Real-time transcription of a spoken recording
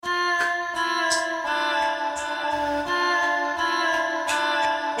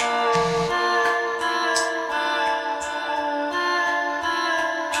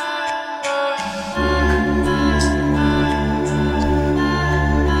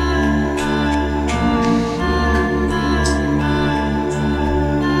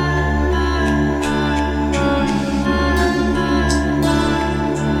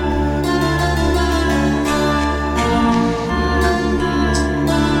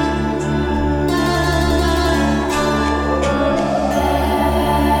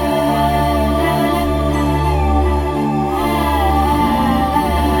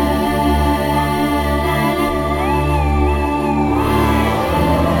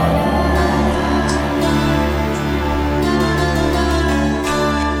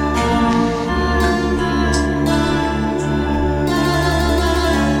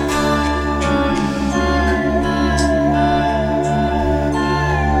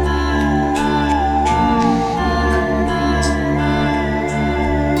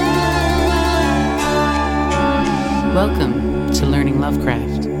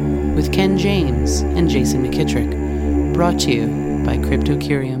Ken James and Jason McKittrick. Brought to you by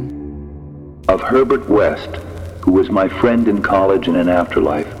Cryptocurium. Of Herbert West, who was my friend in college and in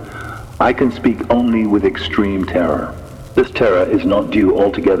afterlife, I can speak only with extreme terror. This terror is not due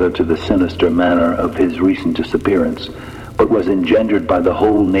altogether to the sinister manner of his recent disappearance, but was engendered by the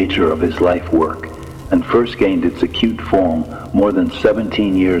whole nature of his life work, and first gained its acute form more than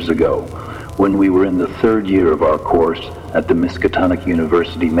 17 years ago, when we were in the third year of our course at the Miskatonic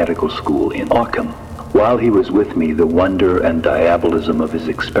University Medical School in Occam. While he was with me, the wonder and diabolism of his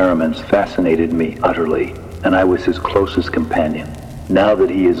experiments fascinated me utterly, and I was his closest companion. Now that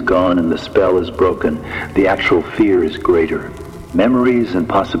he is gone and the spell is broken, the actual fear is greater. Memories and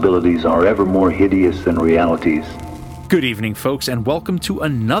possibilities are ever more hideous than realities. Good evening, folks, and welcome to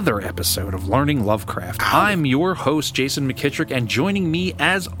another episode of Learning Lovecraft. I'm your host, Jason McKittrick, and joining me,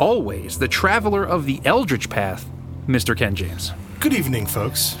 as always, the traveler of the Eldritch Path, Mr. Ken James. Good evening,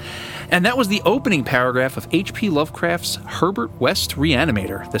 folks. And that was the opening paragraph of H.P. Lovecraft's Herbert West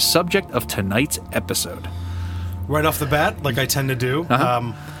Reanimator, the subject of tonight's episode. Right off the bat, like I tend to do,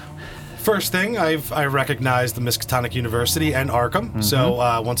 first thing, I recognized the Miskatonic University and Arkham. Mm-hmm.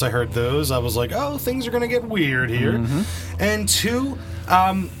 So once I heard those, I was like, oh, things are going to get weird here. Mm-hmm. And two,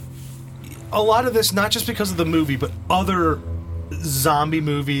 a lot of this, not just because of the movie, but other zombie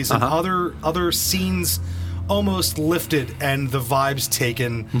movies and other scenes almost lifted and the vibes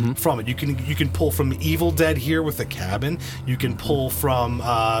taken from it. You can pull from Evil Dead here with the cabin. You can pull from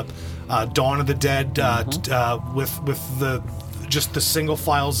Dawn of the Dead with the just the single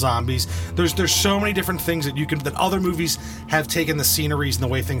file zombies. There's so many different things that other movies have taken the sceneries and the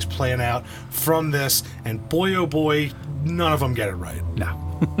way things playing out from this, and boy oh boy, none of them get it right.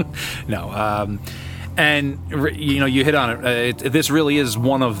 No. And, you know, you hit on it. This really is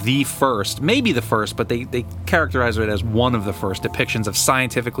one of the first, maybe the first, but they characterize it as one of the first depictions of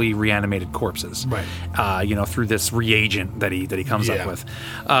scientifically reanimated corpses. Right. Through this reagent that he comes up with.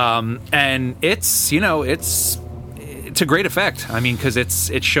 And it's to great effect. I mean, because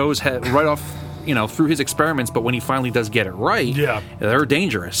it shows right off, through his experiments, but when he finally does get it right, they're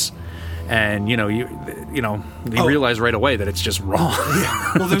dangerous. And you realize right away that it's just wrong.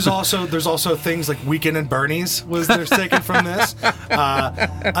 Yeah. Well, there's also things like Weekend at Bernie's there's taken from this.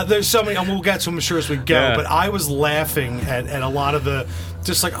 There's so many, and we'll get to them, I'm sure, as we go. Yeah. But I was laughing at a lot of the,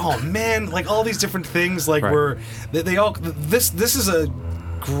 just like, oh man, like all these different things, like right. they all this is a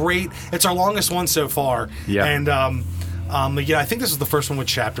great. It's our longest one so far. Yeah. And I think this is the first one with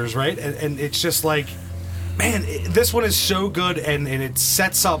chapters, right? And it's just like, man, this one is so good, and it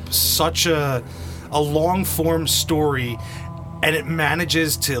sets up such a long-form story, and it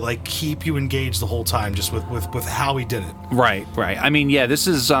manages to like keep you engaged the whole time just with how he did it. Right. I mean, yeah, this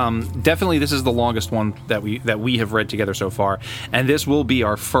is definitely the longest one that we have read together so far, and this will be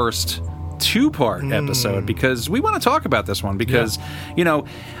our first two-part episode because we want to talk about this one because,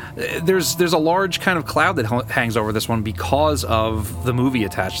 there's a large kind of cloud that hangs over this one because of the movie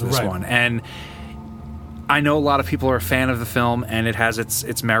attached to this one, and I know a lot of people are a fan of the film, and it has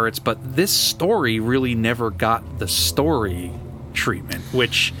its merits, but this story really never got the story treatment,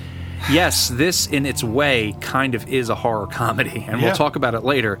 which, yes, this in its way kind of is a horror comedy, and we'll talk about it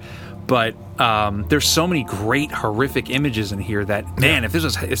later, but there's so many great horrific images in here that, man, if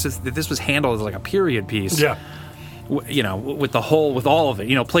this was handled as like a period piece... Yeah. With all of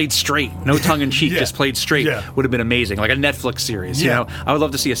it, played straight, no tongue-in-cheek, just played straight, would have been amazing. Like a Netflix series, I would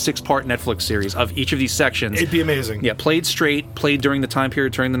love to see a 6-part Netflix series of each of these sections. It'd be amazing. Yeah, played straight, played during the time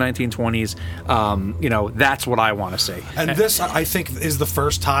period, during the 1920s. That's what I want to see. And this, I think, is the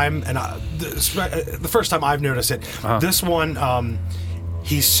first time, and the first time I've noticed it. This one,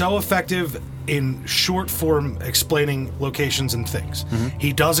 he's so effective in short form explaining locations and things.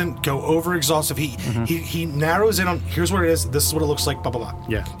 He doesn't go over exhaustive. He narrows in on, here's what it is, this is what it looks like, blah blah blah.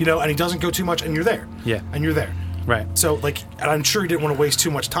 Yeah. And he doesn't go too much, and you're there. Yeah. And you're there. Right. So and I'm sure he didn't want to waste too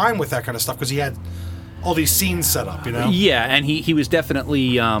much time with that kind of stuff because he had all these scenes set up, Yeah, and he was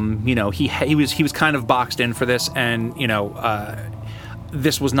definitely he was kind of boxed in for this, and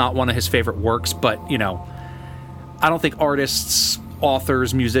this was not one of his favorite works, but I don't think artists,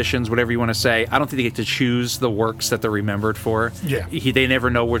 authors, musicians, whatever you want to say, I don't think they get to choose the works that they're remembered for. Yeah. They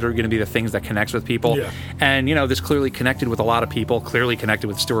never know what are going to be the things that connects with people. Yeah. And, this clearly connected with a lot of people, clearly connected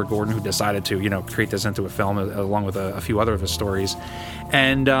with Stuart Gordon, who decided to, create this into a film along with a few other of his stories.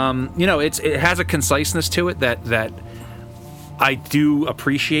 And, it has a conciseness to it that I do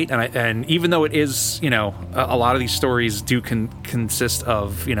appreciate, and even though it is, a lot of these stories do consist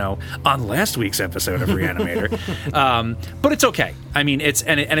of, on last week's episode of Reanimator, but it's okay. I mean,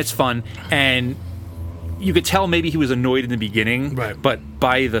 it's fun, and you could tell maybe he was annoyed in the beginning, right. But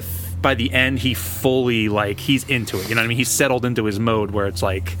by the by the end, he fully, like, he's into it. You know what I mean? He's settled into his mode where it's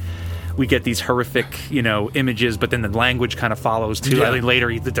like, we get these horrific, images, but then the language kind of follows, too. Yeah. I mean, later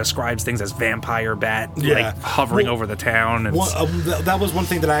he describes things as vampire bat, Yeah. like, hovering over the town. And that was one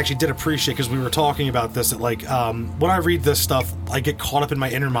thing that I actually did appreciate, because we were talking about this, that, like, when I read this stuff, I get caught up in my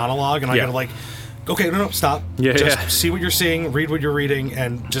inner monologue, and I gotta, like, okay, no, stop. Just see what you're seeing, read what you're reading,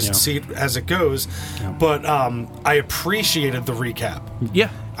 and just see it as it goes. Yeah. But I appreciated the recap. Yeah.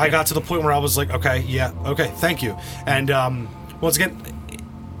 I got to the point where I was like, okay, thank you. And once again,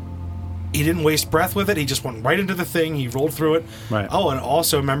 he didn't waste breath with it. He just went right into the thing. He rolled through it. Right. Oh, and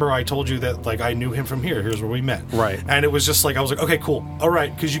also, remember I told you that, like, I knew him from here. Here's where we met. Right. And it was just like, I was like, okay, cool. All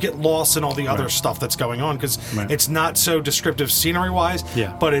right, because you get lost in all the other stuff that's going on, because it's not so descriptive scenery-wise,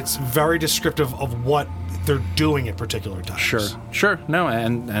 but it's very descriptive of what they're doing at particular times. Sure. No,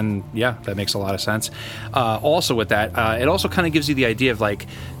 and yeah, that makes a lot of sense. Also with that, it also kind of gives you the idea of, like,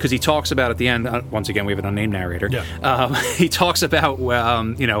 because he talks about at the end, once again, we have an unnamed narrator. Yeah. He talks about,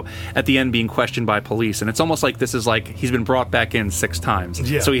 at the end being questioned by police, and it's almost like this is like he's been brought back in 6 times.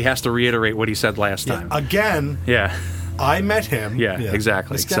 Yeah. So he has to reiterate what he said last time. Again. Yeah. I met him. Yeah,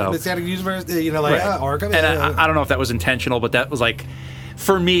 exactly. Arkham. And I don't know if that was intentional, but that was like,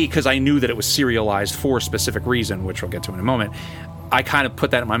 for me, because I knew that it was serialized for a specific reason, which we'll get to in a moment, I kind of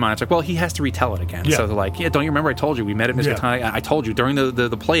put that in my mind. It's like, well, he has to retell it again. Yeah. So they're like, don't you remember I told you we met at Miskatonic? I told you during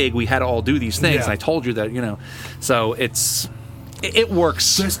the plague we had to all do these things, and I told you that, So it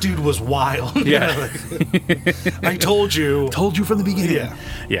works. This dude was wild. Yeah. I told you. Told you from the beginning. Yeah.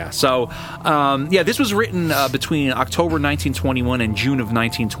 Yeah. So, this was written between October 1921 and June of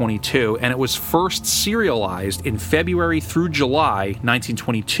 1922, and it was first serialized in February through July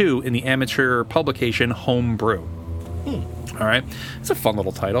 1922 in the amateur publication Homebrew. All right. It's a fun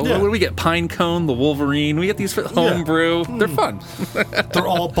little title. Yeah. What do we get? Pinecone, the Wolverine. We get these Homebrew. They're fun. They're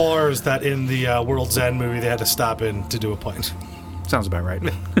all bars that in the World's End movie they had to stop in to do a pint. Sounds about right.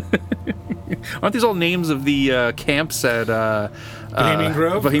 Aren't these all names of the camps at Bohemian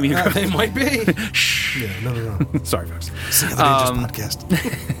Grove? Bohemian Grove. They might be. Shh. Yeah, no. Sorry, folks. See the Ninjas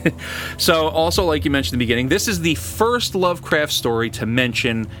podcast. So, also, like you mentioned in the beginning, this is the first Lovecraft story to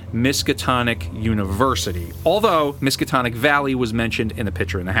mention Miskatonic University, although Miskatonic Valley was mentioned in the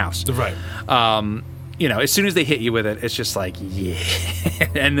picture in the house. Right. As soon as they hit you with it, it's just like, yeah.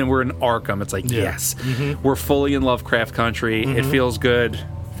 And then we're in Arkham. It's like, yes. Mm-hmm. We're fully in Lovecraft country. Mm-hmm. It feels good.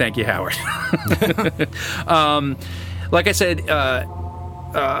 Thank you, Howard. Like I said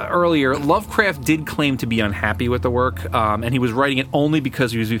earlier, Lovecraft did claim to be unhappy with the work, and he was writing it only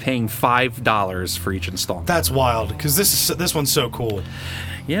because he was paying $5 for each installment. That's wild, because this one's so cool.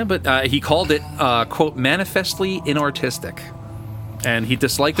 Yeah, but he called it, quote, manifestly inartistic. And he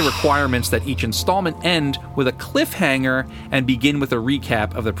disliked the requirements that each installment end with a cliffhanger and begin with a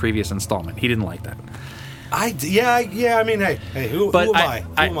recap of the previous installment. He didn't like that. I mean, hey, who am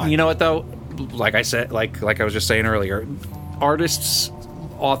I? You know what, though? Like I said, like I was just saying earlier, artists,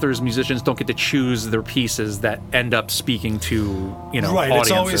 authors, musicians don't get to choose their pieces that end up speaking to, right. Audiences.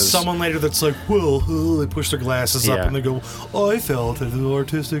 It's always someone later that's like, well, they push their glasses up and they go, I felt it, the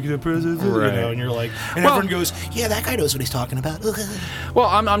artistic, right. And you're like, and everyone goes, yeah, that guy knows what he's talking about. Well,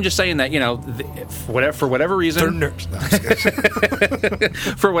 I'm just saying that, for whatever reason, they're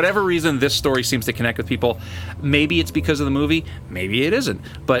nerds. for whatever reason, this story seems to connect with people. Maybe it's because of the movie, maybe it isn't,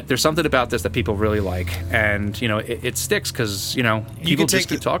 but there's something about this that people really like, and it sticks because people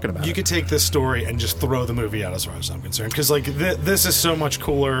just keep talking about it. You could take this story and just throw the movie out as far as I'm concerned, because this is so much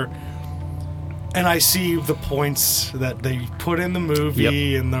cooler. And I see the points that they put in the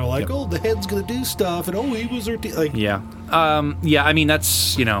movie, and they're like, "Oh, the head's gonna do stuff," and "Oh, he was like." Yeah, I mean,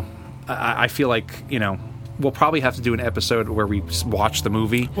 that's I feel like we'll probably have to do an episode where we watch the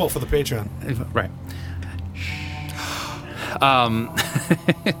movie. Well, for the Patreon, right?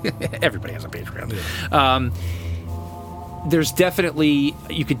 Everybody has a Patreon. Yeah.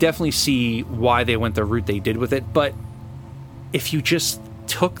 You could definitely see why they went the route they did with it, but if you just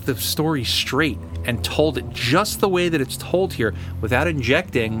took the story straight and told it just the way that it's told here, without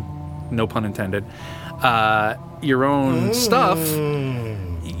injecting, no pun intended, your own stuff,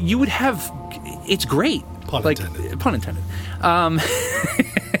 you would have. It's great. Pun intended. Pun intended.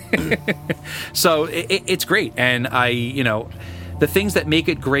 So it's great, and the things that make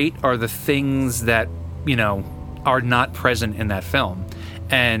it great are the things that are not present in that film,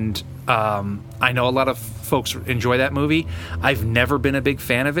 and I know a lot of folks enjoy that movie. I've never been a big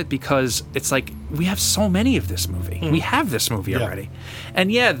fan of it because it's like we have so many of this movie. We have this movie already,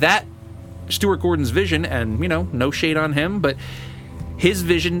 and that Stuart Gordon's vision, and no shade on him, but his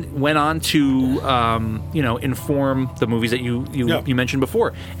vision went on to inform the movies that you mentioned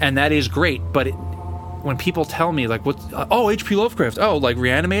before, and that is great. But when people tell me like, H.P. Lovecraft, like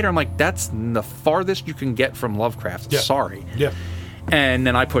Reanimator, I'm like, that's the farthest you can get from Lovecraft. Sorry. Yeah. And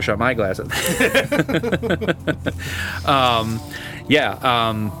then I push up my glasses.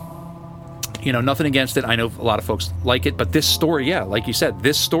 Nothing against it. I know a lot of folks like it, but this story, like you said,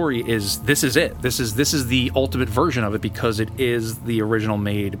 this is it. This is the ultimate version of it because it is the original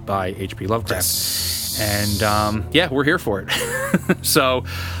made by H.P. Lovecraft. Yes. And we're here for it. So,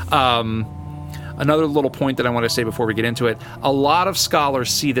 another little point that I want to say before we get into it, a lot of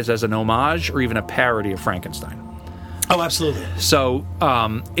scholars see this as an homage or even a parody of Frankenstein. Oh, absolutely. So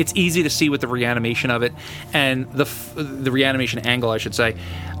it's easy to see with the reanimation of it and the reanimation angle, I should say.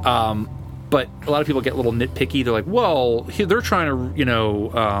 But a lot of people get a little nitpicky. They're like, well, they're trying to,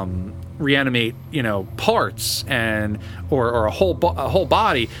 reanimate, parts or a whole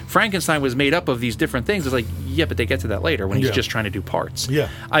body. Frankenstein was made up of these different things. It's like, yeah, but they get to that later when he's just trying to do parts. Yeah.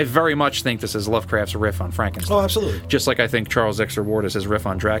 I very much think this is Lovecraft's riff on Frankenstein. Oh, absolutely. Just like I think Charles Dexter Ward is his riff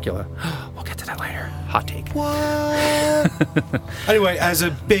on Dracula. We'll get to that later. Hot take. What? Anyway, as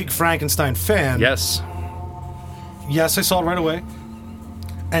a big Frankenstein fan, yes, I saw it right away,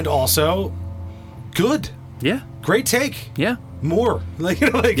 and also good. Yeah, great take. Yeah, more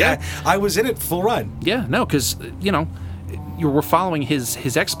I was in it full run. Yeah, no, because we're following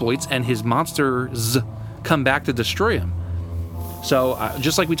his exploits, and his monsters come back to destroy him. So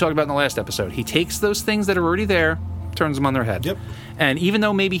just like we talked about in the last episode, he takes those things that are already there, turns them on their head. Yep. And even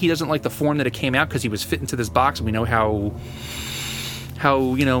though maybe he doesn't like the form that it came out because he was fit into this box, and we know how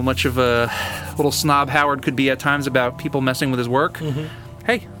much of a little snob Howard could be at times about people messing with his work. Mm-hmm.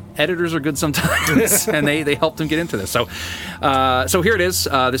 Hey, editors are good sometimes, and they helped him get into this. So here it is.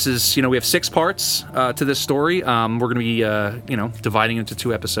 This is we have 6 parts to this story. We're going to be dividing into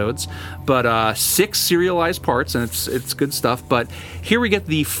 2 episodes, but 6 serialized parts, and it's good stuff. But here we get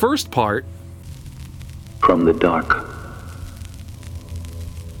the first part. From the dark.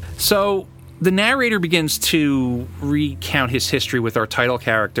 So the narrator begins to recount his history with our title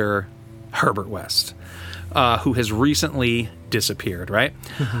character, Herbert West, who has recently disappeared, right?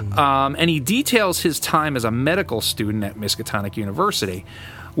 Mm-hmm. And he details his time as a medical student at Miskatonic University,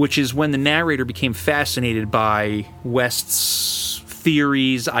 which is when the narrator became fascinated by West's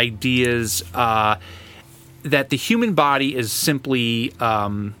theories, ideas, that the human body is simply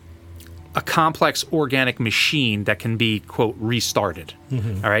a complex organic machine that can be, quote, restarted.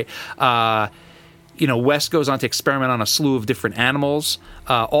 Mm-hmm. All right. West goes on to experiment on a slew of different animals,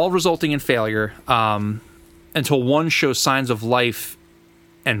 all resulting in failure, until one shows signs of life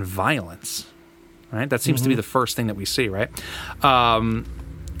and violence. Right. That seems to be the first thing that we see. Right.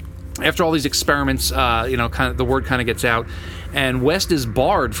 After all these experiments, the word kind of gets out, and West is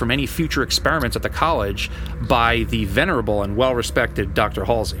barred from any future experiments at the college by the venerable and well-respected Dr.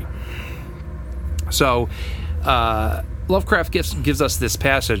 Halsey. So, Lovecraft gives us this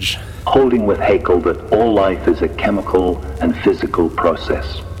passage. Holding with Haeckel that all life is a chemical and physical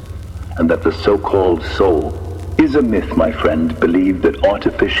process, and that the so-called soul is a myth, my friend, believed that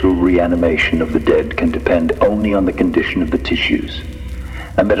artificial reanimation of the dead can depend only on the condition of the tissues,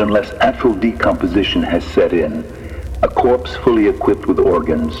 and that unless actual decomposition has set in, a corpse fully equipped with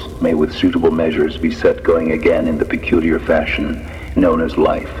organs may with suitable measures be set going again in the peculiar fashion known as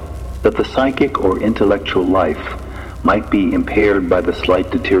life. That the psychic or intellectual life might be impaired by the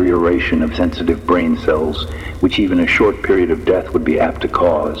slight deterioration of sensitive brain cells, which even a short period of death would be apt to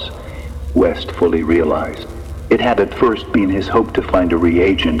cause, West fully realized. It had at first been his hope to find a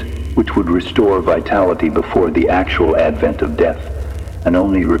reagent which would restore vitality before the actual advent of death, and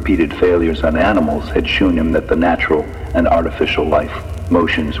only repeated failures on animals had shown him that the natural and artificial life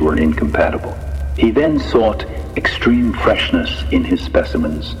motions were incompatible. He then sought extreme freshness in his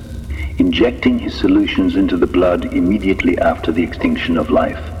specimens, injecting his solutions into the blood immediately after the extinction of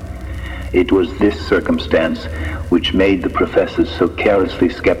life. It was this circumstance which made the professors so carelessly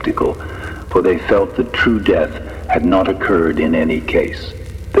skeptical, for they felt that true death had not occurred in any case.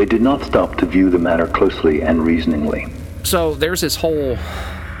 They did not stop to view the matter closely and reasoningly. So there's this whole...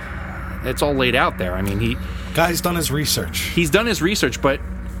 It's all laid out there. I mean, Guy's done his research. He's done his research, but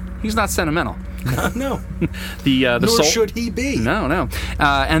he's not sentimental. No. The Nor soul, should he be. No.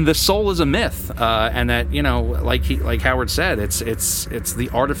 And the soul is a myth, and that like Howard said, it's the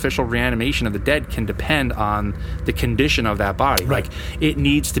artificial reanimation of the dead can depend on the condition of that body. Right. Like it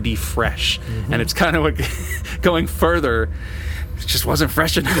needs to be fresh, and it's kind of like going further. It just wasn't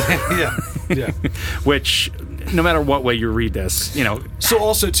fresh enough. Yeah. Which, no matter what way you read this, So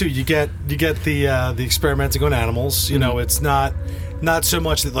also too, you get the experimenting on animals. It's not Not so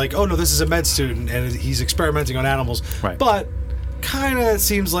much that like, oh no, this is a med student and he's experimenting on animals. Right. But kind of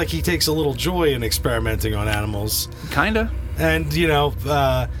seems like he takes a little joy in experimenting on animals. Kind of. And,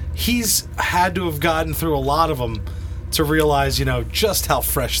 he's had to have gotten through a lot of them to realize, just how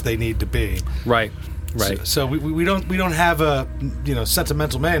fresh they need to be. Right. Right. So we don't have a,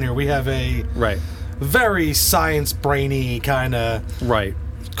 sentimental man here. We have a very science brainy kind of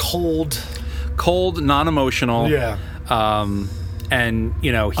cold, non-emotional. Yeah. And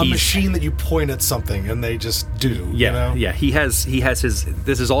he's a machine that you point at something and they just do. Yeah, yeah. He has his.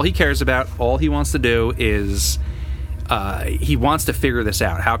 This is all he cares about. All he wants to do is he wants to figure this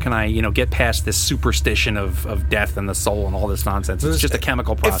out. How can I, get past this superstition of death and the soul and all this nonsense? It's just a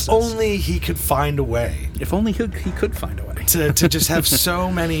chemical process. If only he could find a way. If only he could find a way to just have so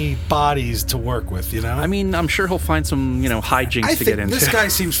many bodies to work with. I mean, I'm sure he'll find some hijinks to get into. This guy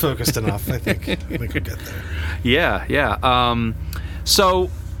seems focused enough. I think we could get there. Yeah. So,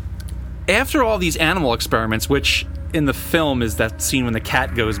 after all these animal experiments, which in the film is that scene when the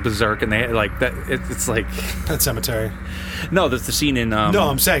cat goes berserk and they like that, it's like Pet Sematary. No, that's the scene in. No,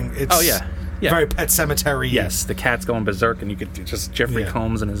 I'm saying it's. Oh yeah. Very Pet Sematary. Yes, the cat's going berserk, and you could just Jeffrey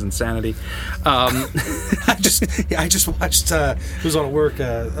Combs and his insanity. I just watched. It was on at work.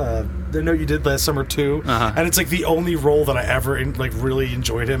 The Note You Did Last Summer too, and it's like the only role that I ever really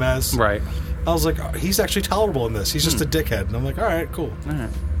enjoyed him as. Right. I was like, oh, he's actually tolerable in this. He's just a dickhead, and I'm like, all right, cool. All right,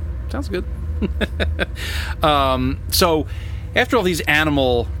 sounds good. So, after all these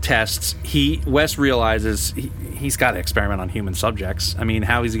animal tests, Wes realizes he's got to experiment on human subjects. I mean,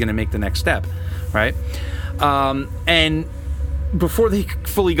 how is he going to make the next step, right? And before they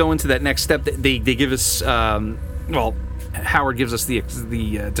fully go into that next step, they give us Howard gives us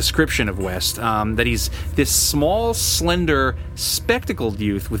the description of West, that he's this small, slender, spectacled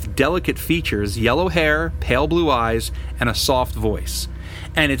youth with delicate features, yellow hair, pale blue eyes, and a soft voice.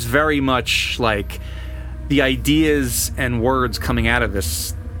 And it's very much like the ideas and words coming out of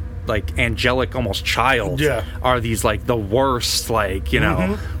this like angelic almost child are these like the worst, like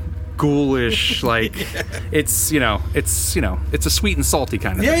ghoulish, like it's a sweet and salty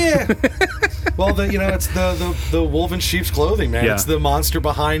kind of thing. Well, it's the wolf in sheep's clothing, man. It's the monster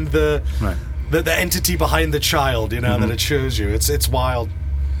behind the entity behind the child, that it shows you. It's wild.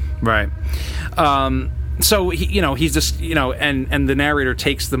 Right. So he's just and the narrator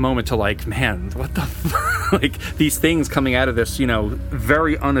takes the moment to like, man, what the like these things coming out of this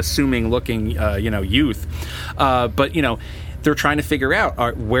very unassuming looking youth, but they're trying to figure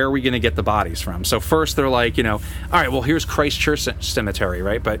out where are we going to get the bodies from. So first they're like, all right, well here's Christchurch Cemetery,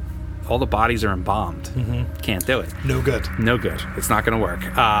 right? But all the bodies are embalmed. Can't do it. No good. It's not going to work.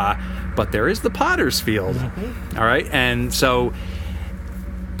 But there is the Potter's Field. All right, and so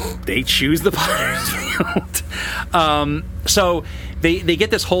they choose the Potter's Field. So they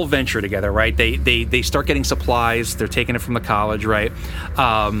get this whole venture together, right? They start getting supplies. They're taking it from the college, right?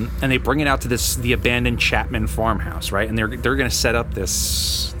 And they bring it out to the abandoned Chapman farmhouse, right? And they're going to set up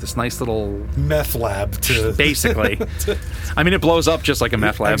this nice little meth lab to basically. I mean, it blows up just like a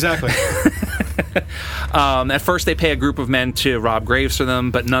meth lab. Exactly. At first, they pay a group of men to rob graves for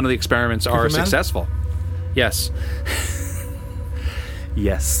them, but none of the experiments are successful. Yes.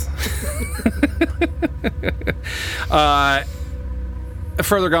 Yes.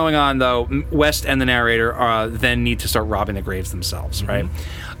 Further going on, though, West and the narrator then need to start robbing the graves themselves, right?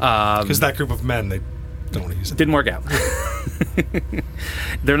 Because that group of men, they don't want to use it. Didn't work out.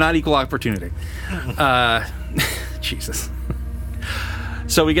 They're not equal opportunity. Jesus.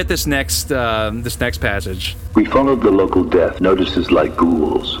 So we get this next passage. We followed the local death notices like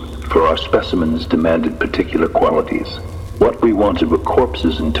ghouls, for our specimens demanded particular qualities. What we wanted were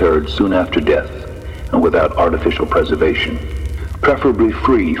corpses interred soon after death and without artificial preservation, preferably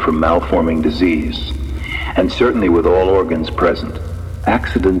free from malforming disease, and certainly with all organs present.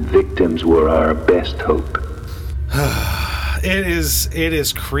 Accident victims were our best hope. It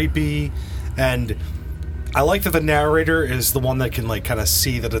is creepy, and I like that the narrator is the one that can like kind of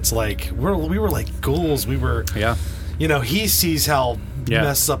see that it's like we were like ghouls. We were he sees how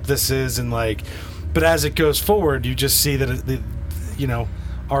messed up this is, and like, but as it goes forward, you just see that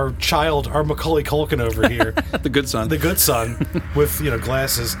our Macaulay Culkin over here, the good son with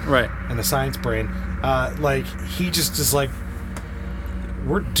glasses, right, and a science brain, like he just is like,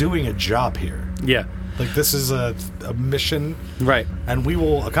 we're doing a job here. Yeah. Like, this is a mission. Right. And we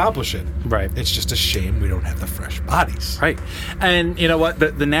will accomplish it. Right. It's just a shame we don't have the fresh bodies. Right. And you know what?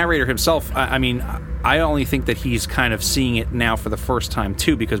 The narrator himself, I mean, I only think that he's kind of seeing it now for the first time,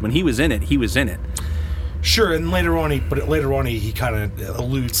 too, because when he was in it, he was in it. Sure, and later on he kind of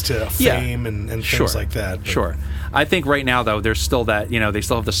alludes to fame and things like that. But. Sure. I think right now, though, there's still that, they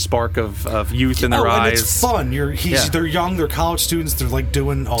still have the spark of youth in their eyes. And it's fun. They're young, they're college students, they're like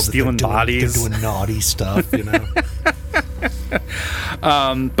doing all stealing bodies. They're doing naughty stuff,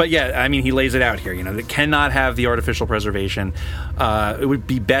 But yeah, I mean, he lays it out here. They cannot have the artificial preservation. It would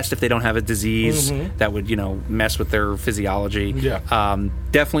be best if they don't have a disease that would, mess with their physiology. Yeah.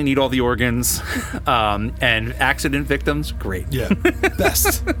 Definitely need all the organs. And accident victims, great. Yeah.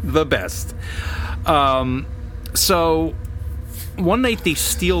 Best. The best. So one night they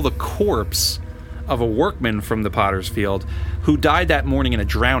steal the corpse of a workman from the potter's field who died that morning in a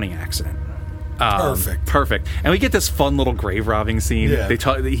drowning accident. Perfect. And we get this fun little grave robbing scene. Yeah.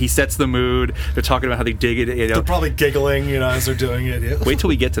 He sets the mood. They're talking about how they dig it. They're probably giggling, as they're doing it. Yeah. Wait till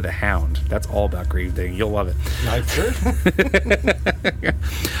we get to the Hound. That's all about grave digging. You'll love it. I'm sure.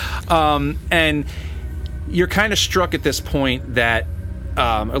 And you're kind of struck at this point that,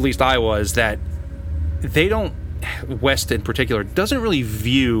 at least I was, that they don't, West in particular, doesn't really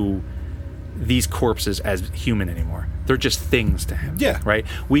view these corpses as human anymore. They're just things to him. Yeah. Right?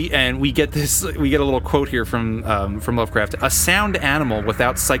 We get a little quote here from Lovecraft. A sound animal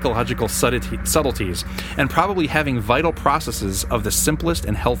without psychological subtleties and probably having vital processes of the simplest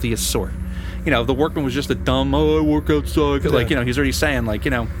and healthiest sort. The workman was just a dumb, I work outside. Yeah. He's already saying, I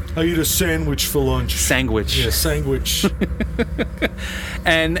eat a sandwich for lunch. Sandwich. Yeah, sandwich.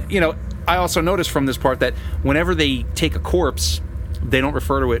 And, I also noticed from this part that whenever they take a corpse, they don't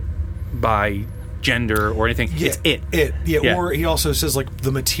refer to it by gender or anything. Yeah, it's it. Yeah, or he also says,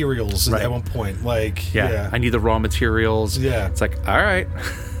 the materials at one point. I need the raw materials. Yeah. It's like, all right.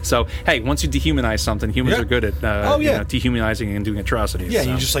 So, hey, once you dehumanize something, humans are good at dehumanizing and doing atrocities. Yeah,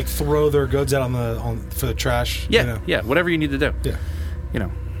 so. You just throw their goods out for the trash. Yeah, yeah, whatever you need to do. Yeah.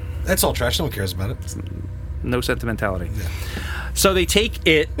 That's all trash. No one cares about it. No sentimentality. Yeah. So they take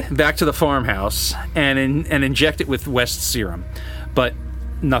it back to the farmhouse and inject it with West's serum, but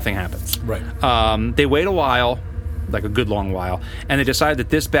nothing happens. Right. They wait a while, like a good long while, and they decide that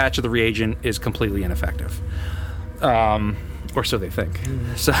this batch of the reagent is completely ineffective. Or so they think.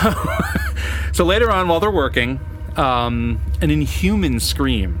 So later on, while they're working, an inhuman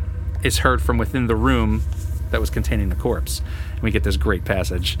scream is heard from within the room that was containing the corpse. And we get this great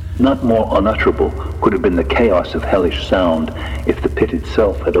passage. Not more unutterable could have been the chaos of hellish sound if the pit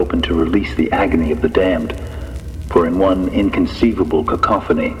itself had opened to release the agony of the damned. For in one inconceivable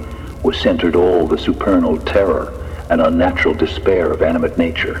cacophony was centered all the supernal terror and unnatural despair of animate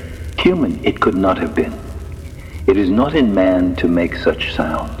nature. Human it could not have been. It is not in man to make such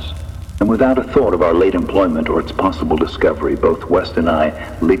sounds. And without a thought of our late employment or its possible discovery, both West and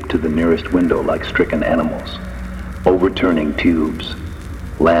I leaped to the nearest window like stricken animals, overturning tubes,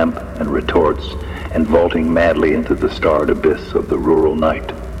 lamp and retorts, and vaulting madly into the starred abyss of the rural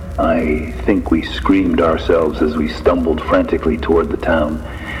night. I think we screamed ourselves as we stumbled frantically toward the town,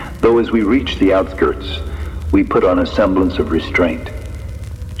 though as we reached the outskirts, we put on a semblance of restraint,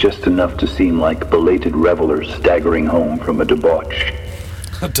 just enough to seem like belated revelers staggering home from a debauch.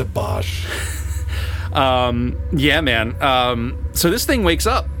 A debauch. Yeah, man. So this thing wakes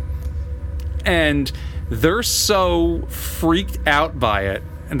up, and they're so freaked out by it,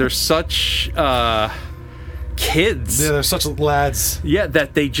 and they're such kids. Yeah, they're such lads. Yeah,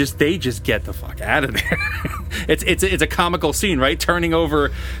 that they just get the fuck out of there. It's a comical scene, right? Turning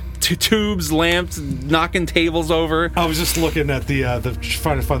over tubes, lamps, knocking tables over. I was just looking at the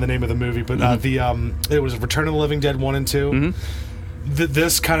trying to find the name of the movie, but it was Return of the Living Dead 1 and 2. Mm-hmm.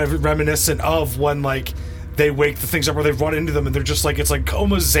 This kind of reminiscent of when they wake the things up or they run into them and they're just it's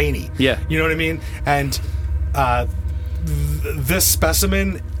almost zany. Yeah, you know what I mean. And this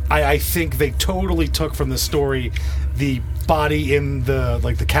specimen, I think they totally took from the story the body in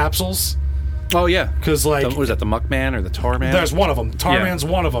the capsules. Oh yeah, because was that the Muck Man or the Tar Man? There's one of them. Tar Man's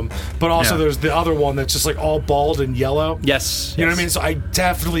one of them, but also there's the other one that's just all bald and yellow. Yes, you know what I mean. So I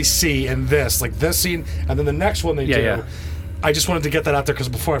definitely see in this scene, and then the next one they do. Yeah. I just wanted to get that out there because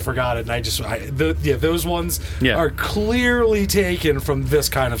before I forgot it, and those ones are clearly taken from this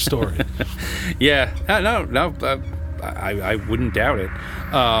kind of story. Yeah, no, I wouldn't doubt it.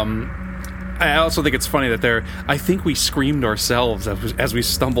 I also think it's funny that I think we screamed ourselves as we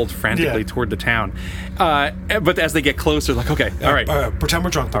stumbled frantically toward the town. But as they get closer, okay, all right. Pretend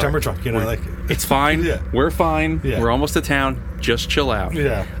we're drunk. Pretend we're drunk. It's fine. Yeah. We're fine. Yeah. We're almost to town. Just chill out.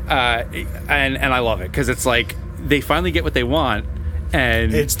 Yeah. And I love it because it's they finally get what they want,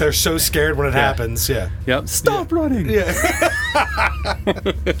 And they're so scared when it happens. Yeah. Yep. Stop running. Yeah.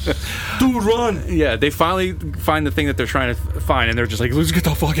 Dude, run. Yeah. They finally find the thing that they're trying to find, and they're just like, "Let's get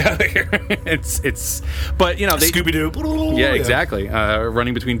the fuck out of here." But they Scooby Doo. Yeah, exactly.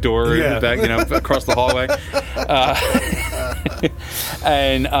 Running between doors, back, across the hallway.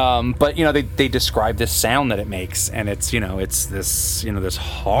 But they describe this sound that it makes, and it's this this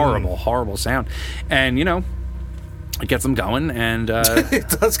horrible sound, and it gets them going, and it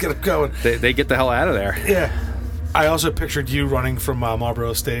does get them going. They get the hell out of there. Yeah. I also pictured you running from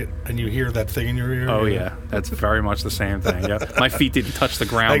Marlboro State, and you hear that thing in your ear. Oh yeah, that's very much the same thing. Yeah, my feet didn't touch the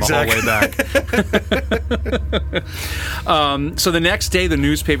ground the whole way back. So the next day, the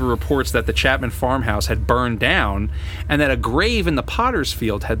newspaper reports that the Chapman farmhouse had burned down, and that a grave in the potter's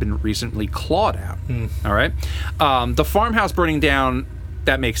field had been recently clawed out. All right, the farmhouse burning down,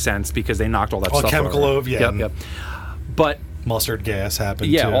 that makes sense because they knocked all that stuff chemical over. Yep. But mustard gas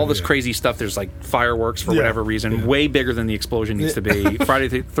happened. Yeah, too. all this crazy stuff. There's like fireworks for whatever reason, way bigger than the explosion needs to be. Friday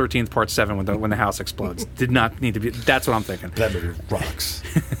the 13th, Part 7, when the house explodes, did not need to be. That's what I'm thinking. That movie rocks.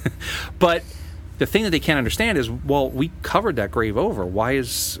 But the thing that they can't understand is, well, we covered that grave over. Why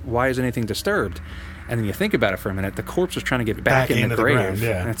is anything disturbed? And then you think about it for a minute. The corpse was trying to get back in the grave, ground,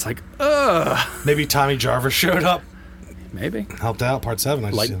 and it's like, ugh. Maybe Tommy Jarvis showed up. Maybe helped out. Part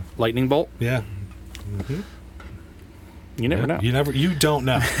 7. Lightning bolt. Yeah. Mm-hmm. You never know. You don't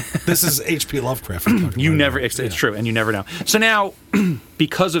know. This is H.P. Lovecraft. It's true, and you never know. So now,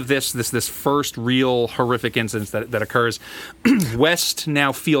 because of this first real horrific incident that occurs, West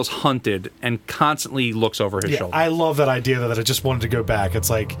now feels hunted and constantly looks over his shoulder. I love that idea that I just wanted to go back.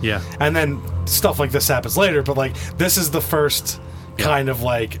 It's like, and then stuff like this happens later, but like this is the first kind of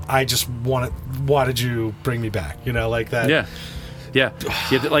like, I just want it. Why did you bring me back? Like that. Yeah,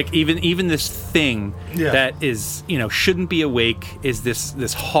 like even this thing that is shouldn't be awake is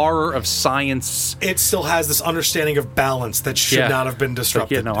this horror of science. It still has this understanding of balance that should not have been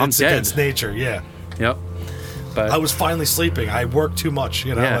disrupted. Like, I'm it's dead. Against nature. Yeah. Yep. But I was finally sleeping. I worked too much.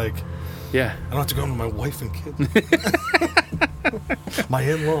 Yeah. I don't have to go home with my wife and kids. My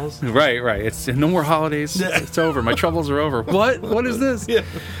in-laws. Right. It's no more holidays. Yeah. It's over. My troubles are over. What is this? Yeah.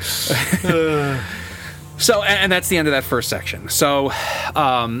 So, and that's the end of that first section. So,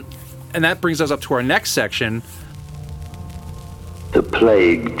 and that brings us up to our next section. The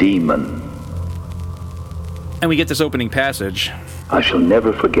Plague Demon. And we get this opening passage. I shall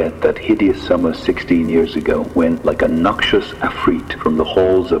never forget that hideous summer 16 years ago when, like a noxious afreet from the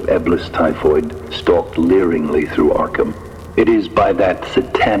halls of Eblis typhoid, stalked leeringly through Arkham. It is by that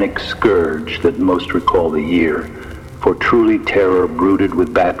satanic scourge that most recall the year. For truly terror brooded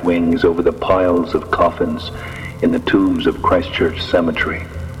with bat wings over the piles of coffins in the tombs of Christchurch Cemetery.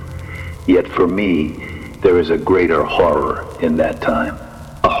 Yet for me, there is a greater horror in that time.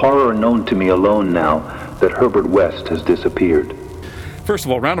 A horror known to me alone now that Herbert West has disappeared. First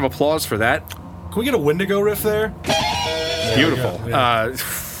of all, round of applause for that. Can we get a Wendigo riff there? Beautiful.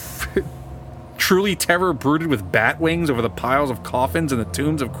 Truly terror brooded with bat wings over the piles of coffins in the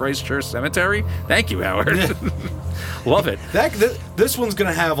tombs of Christchurch Cemetery. Thank you, Howard. Love it. This one's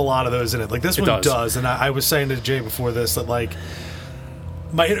going to have a lot of those in it. Like, this one does. And I was saying to Jay before this that, like,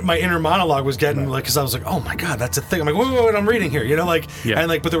 my inner monologue was getting, like, because I was like, oh, my God, that's a thing. I'm like, wait, I'm reading here. And,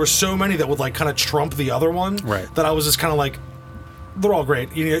 like, but there were so many that would, like, kind of trump the other one. Right. That I was just kind of like, they're all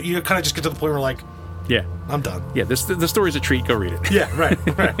great. You kind of just get to the point where, like, yeah, I'm done. Yeah, the story's a treat. Go read it. Yeah, right.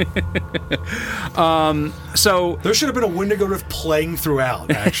 So there should have been a Wendigo riff playing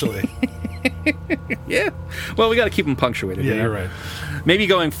throughout, actually. Yeah. Well, we got to keep them punctuated. Yeah, you're right. Maybe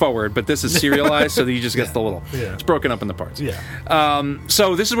going forward, but this is serialized, so that you just get the little. Yeah. It's broken up into parts. Yeah.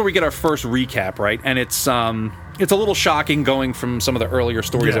 So this is where we get our first recap, right? And it's a little shocking going from some of the earlier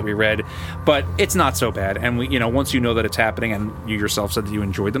stories that we read, but it's not so bad. And we, once you know that it's happening, and you yourself said that you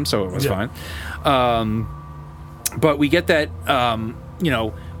enjoyed them, so it was fine. But we get that,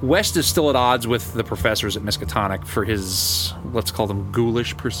 West is still at odds with the professors at Miskatonic for his, let's call them,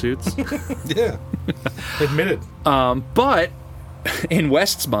 ghoulish pursuits. Yeah. Admitted. But in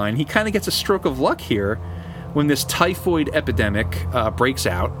West's mind, he kind of gets a stroke of luck here when this typhoid epidemic breaks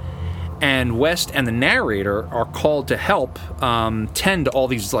out, and West and the narrator are called to help tend to all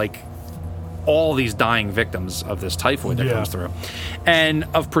these dying victims of this typhoid that comes through. And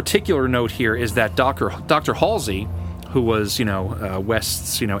of particular note here is that Dr. Halsey, who was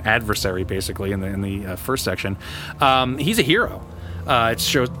West's adversary basically in the first section, he's a hero. It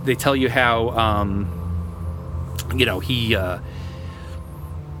shows, they tell you how he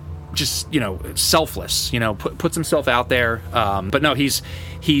just selfless, puts himself out there, but no, he's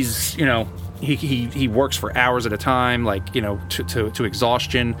he works for hours at a time, like, you know, to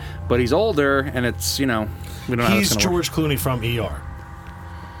exhaustion. But he's older, and it's, you know, we don't know. He's George Clooney from ER.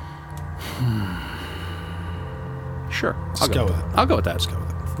 Sure, I'll go with it. I'll go with that. Let's go with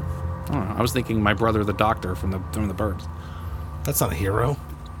it. I don't know. I was thinking my brother, the doctor from the Burbs. That's not a hero.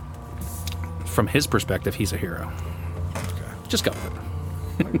 From his perspective, he's a hero. Okay. Just go with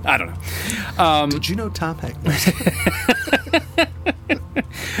it. I don't know. Did you know Tom Hanks?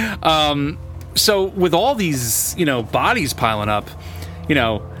 So with all these, you know, bodies piling up, you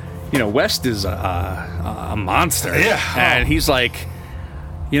know, West is a monster. Yeah. And he's like,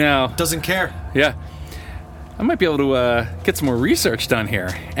 you know, Doesn't care. yeah, I might be able to get some more research done here.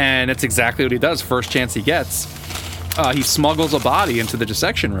 And it's exactly what he does. First chance he gets, he smuggles a body into the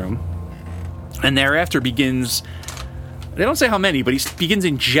dissection room, and thereafter begins, they don't say how many, but he begins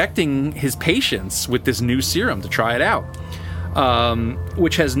injecting his patients with this new serum to try it out,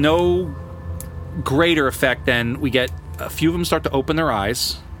 which has no greater effect than we get a few of them start to open their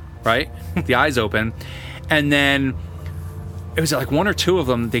eyes, right? The eyes open, and then it was like one or two of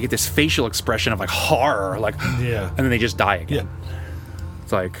them, they get this facial expression of like horror, like, Yeah. and then they just die again. Yeah.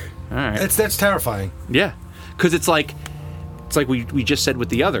 It's like, all right. That's terrifying. Yeah. Because it's like we just said with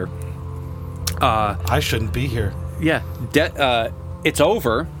the other. I shouldn't be here. Yeah. It's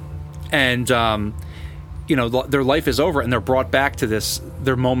over, and, you know, their life is over, and they're brought back to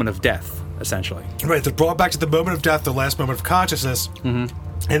their moment of death, essentially. Right, they're brought back to the moment of death, the last moment of consciousness,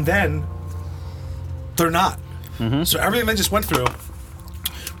 and then they're not. So everything they just went through,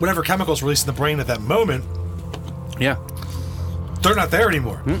 whatever chemicals released in the brain at that moment, Yeah. they're not there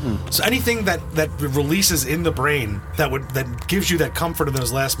anymore. So anything that releases in the brain that gives you that comfort in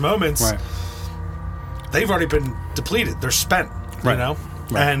those last moments, Right. they've already been depleted. They're spent, Right. you know?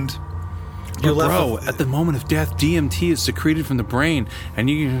 Right. And you're left Bro, with, at the moment of death, DMT is secreted from the brain, and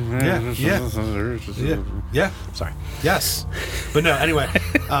you... Yeah. Sorry. Yes. But no, anyway.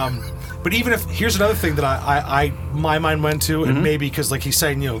 But even if, here's another thing that my mind went to, and maybe because, like he's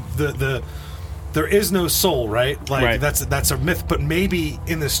saying, you know, there is no soul, right? Like, Right. that's a myth, but maybe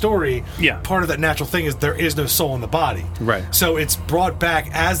in the story, Yeah. part of that natural thing is there is no soul in the body. Right. So it's brought back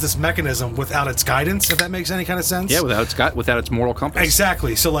as this mechanism without its guidance, if that makes any kind of sense. Yeah, without its moral compass.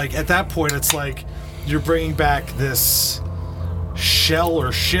 Exactly. So, like, at that point, it's like you're bringing back this shell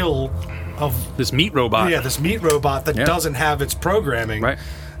or shill of This meat robot. this meat robot that Yeah. doesn't have its programming. Right.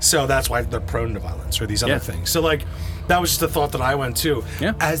 So that's why they're prone to violence or these other Yeah. things. So, like, that was just a thought that I went to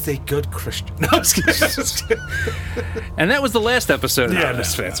Yeah. as a good Christian. No, I was kidding. And that was the last episode. Yeah,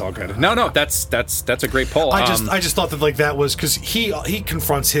 That's all good. No, that's a great poll. I just thought that, like, that was because he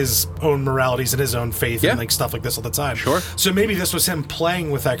confronts his own moralities and his own faith Yeah. and, like, stuff like this all the time. Sure. So maybe this was him playing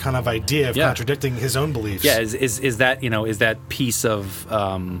with that kind of idea of Yeah. contradicting his own beliefs. Yeah, is that, you know, is that piece of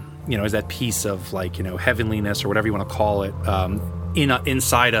like, you know, heavenliness or whatever you want to call it,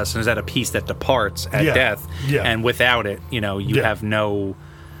 inside us, and is that a piece that departs at death? Yeah. And without it, you know, you Yeah. have no,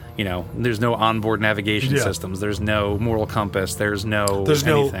 you know, there's no onboard navigation Yeah. systems, there's no moral compass, there's no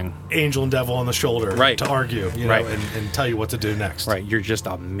anything. no angel and devil on the shoulder Right. to argue, you know, Right. and tell you what to do next. Right, you're just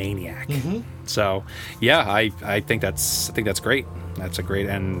a maniac. So, yeah, I think that's great. That's a great,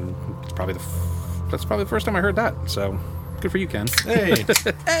 and it's probably that's probably the first time I heard that. So, good for you, Ken. Hey.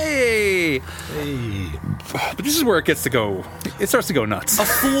 Hey! Hey. But this is where it gets to go. It starts to go nuts. A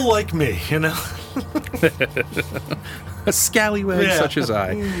fool like me, you know? A scallywag Yeah. such as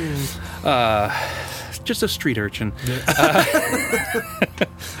I. Just a street urchin.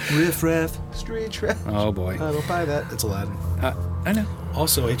 Riff raff, street trash. Oh boy. Don't buy that. It's Aladdin. I know.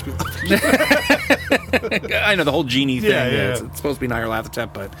 Also, HP. I know the whole genie thing. Yeah. It's supposed to be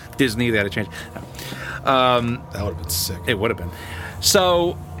Nyarlathotep, but Disney, they had to change. That would have been sick. It would have been.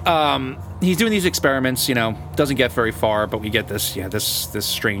 So he's doing these experiments. You know, doesn't get very far, but we get this. Yeah, this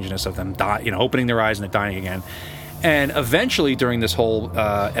strangeness of them opening their eyes and then dying again. And eventually, during this whole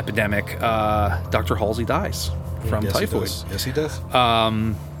epidemic, Dr. Halsey dies from typhoid. Yes, he does.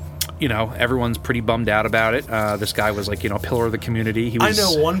 You know, everyone's pretty bummed out about it. This guy was like, you know, a pillar of the community. I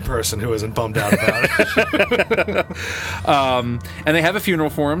know one person who isn't bummed out about it. And they have a funeral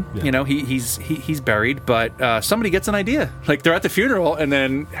for him. Yeah. You know, he's buried, but somebody gets an idea. Like, they're at the funeral, and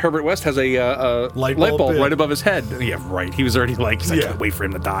then Herbert West has a Light light bulb bulb, yeah. right above his head. Yeah, right. He was already like, I Yeah. can't wait for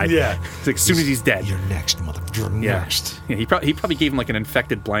him to die. Yeah. It's like, as soon as he's dead. You're next, mother. You're Yeah. next. Yeah, he probably gave him like an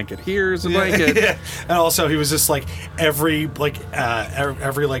infected blanket. Here's a blanket. Yeah. And also, he was just like every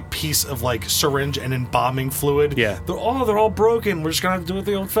piece of like syringe and embalming fluid. Yeah. They're all broken. We're just gonna have to do it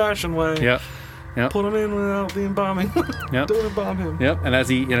the old-fashioned way. Yep. Yep. Put him in without the embalming. Yep. Don't embalm him. Yep. And as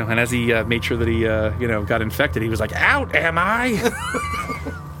he made sure that he got infected, he was like, "Out am I?"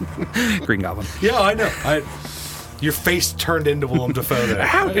 Green Goblin. Yeah, I know. Your face turned into Willem Dafoe there.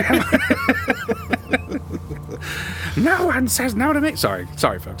 No one says no to me. Sorry,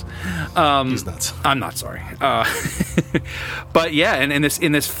 folks. He's nuts. I'm not sorry. But yeah, and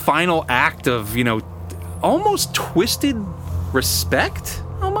in this final act of almost twisted respect,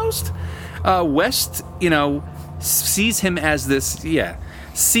 almost West sees him as this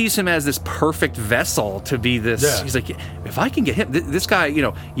perfect vessel to be this. Yeah. He's like, if I can get him, this guy,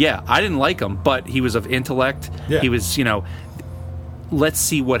 I didn't like him, but he was of intellect. Yeah. He was, let's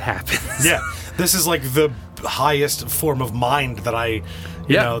see what happens. Yeah, this is like the highest form of mind that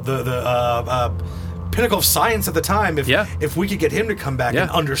the pinnacle of science at the time. If we could get him to come back and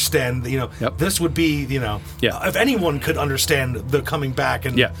understand, this would be, if anyone could understand the coming back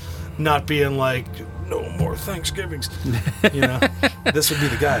and not being like, no more Thanksgivings, this would be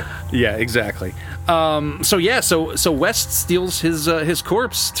the guy. Yeah, exactly. So West steals his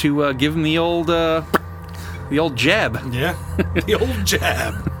corpse to give him the old jab. Yeah, the old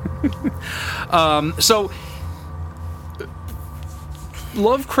jab. So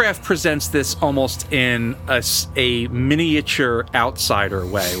Lovecraft presents this almost in a miniature outsider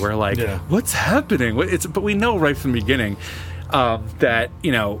way, where what's happening? But we know right from the beginning that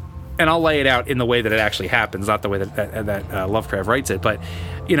and I'll lay it out in the way that it actually happens, not the way that Lovecraft writes it. But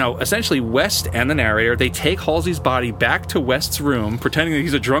essentially, West and the narrator, they take Halsey's body back to West's room, pretending that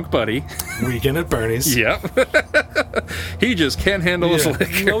he's a drunk buddy. Weekend at Bernie's. Yep. He just can't handle his liquor.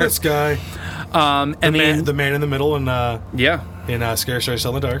 You know this guy. The man in the middle, and in Scary Stories to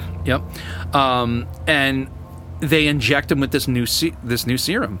Tell in the Dark. Yep. And they inject him with this new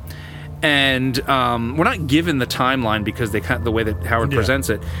serum. And we're not given the timeline because the way that Howard presents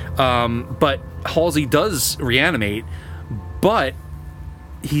it. But Halsey does reanimate, but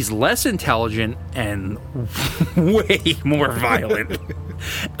he's less intelligent and way more violent.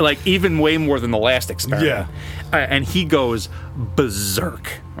 Even way more than the last experiment. Yeah. And he goes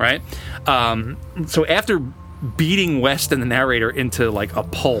berserk, right? So after beating West and the narrator into a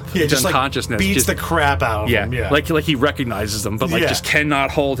pulp, unconsciousness, beats the crap out of him. Yeah, like he recognizes them, but just cannot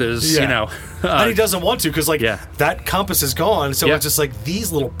hold his, and he doesn't want to because that compass is gone. So it's just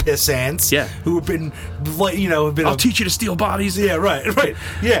these little piss ants, who have been, I'll teach you to steal bodies. Yeah, right,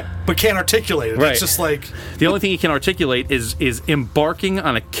 yeah, but can't articulate it. Right. It's just the only thing he can articulate is embarking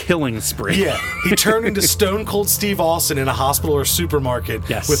on a killing spree. Yeah, he turned into Stone Cold Steve Austin in a hospital or supermarket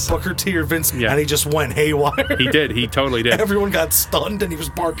with Booker T or Vince, and he just went haywire. He did. He totally did. Everyone got stunned, and he was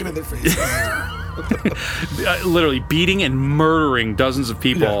barking in their face. Literally beating and murdering dozens of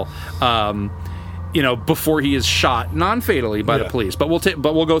people, before he is shot non-fatally by the police. But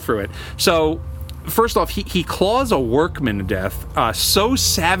we'll go through it. So, first off, he claws a workman to death so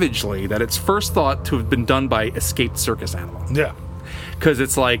savagely that it's first thought to have been done by escaped circus animal. Yeah. Because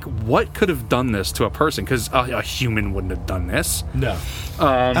it's what could have done this to a person? Because a human wouldn't have done this. No.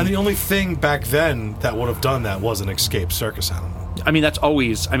 And the only thing back then that would have done that was an escaped circus animal. I mean, that's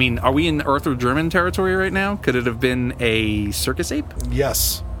always... I mean, are we in Earth or German territory right now? Could it have been a circus ape?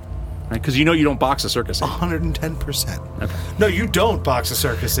 Yes. Because you don't box a circus ape. 110%. Okay. No, you don't box a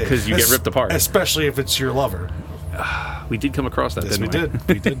circus ape. Because you get ripped apart. Especially if it's your lover. We did come across that, didn't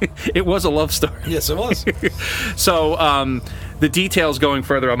we? We did. It was a love story. Yes, it was. So, the details going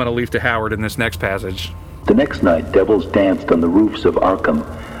further, I'm going to leave to Howard in this next passage. The next night, devils danced on the roofs of Arkham.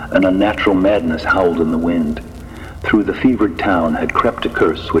 An unnatural madness howled in the wind. Through the fevered town had crept a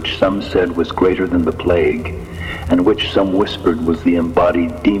curse which some said was greater than the plague, and which some whispered was the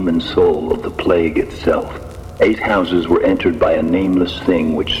embodied demon soul of the plague itself. 8 houses were entered by a nameless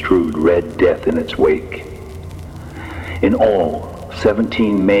thing which strewed red death in its wake. In all,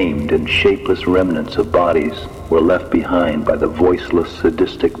 17 maimed and shapeless remnants of bodies were left behind by the voiceless,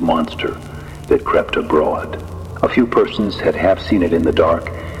 sadistic monster that crept abroad. A few persons had half seen it in the dark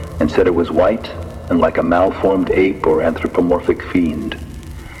and said it was white and like a malformed ape or anthropomorphic fiend.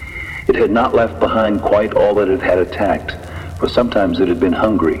 It had not left behind quite all that it had attacked, for sometimes it had been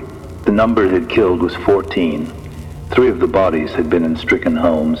hungry. The number it had killed was 14. 3 of the bodies had been in stricken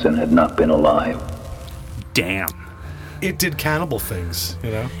homes and had not been alive. Damn. It did cannibal things,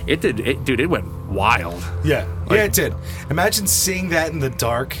 It did. Dude, it went wild. Yeah. It did. Imagine seeing that in the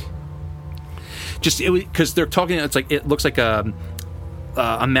dark. Just because they're talking, it looks like a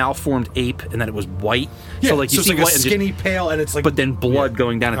malformed ape, and then it was white. Yeah, so you see it's like white a skinny pale, and it's but then blood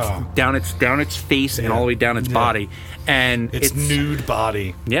going down its face and all the way down its body, and it's nude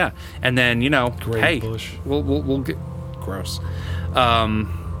body. Yeah, and then Gray bush. we'll get gross.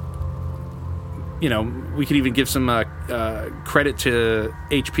 We could even give some credit to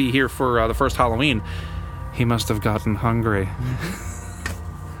HP here for the first Halloween. He must have gotten hungry.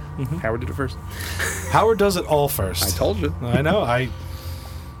 Howard did it first. Howard does it all first. I told you. I know.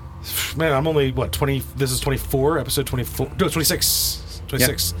 Man, I'm only, 20... This is 24, episode 24... No, 26.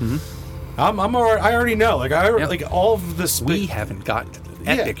 26. Yeah. I'm already, I already know. Like, like all of this... We haven't gotten to the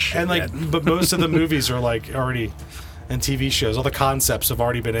epic shit and, like, yet. But most of the movies are, like, already... And TV shows. All the concepts have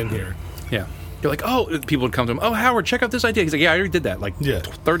already been in here. Yeah. You're like, oh, people would come to him, oh, Howard, check out this idea. He's like, yeah, I already did that,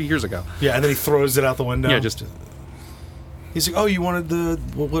 30 years ago. Yeah, and then he throws it out the window. Yeah, just... He's like, oh, you wanted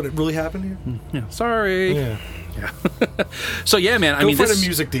what really happened here? Yeah, sorry. Yeah. So, yeah, man, Go find a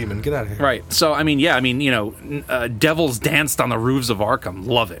music demon. Get out of here. Right. So, I mean, devils danced on the roofs of Arkham.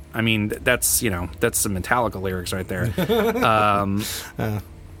 Love it. I mean, that's some Metallica lyrics right there.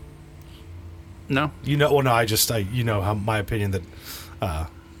 No? You know how my opinion that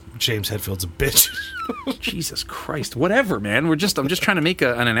James Hetfield's a bitch. Jesus Christ. Whatever, man. I'm just trying to make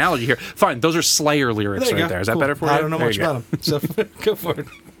an analogy here. Fine, those are Slayer lyrics right there. Is that better for you? I don't know much about them, so go for it.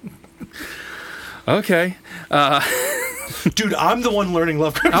 Okay. Dude, I'm the one learning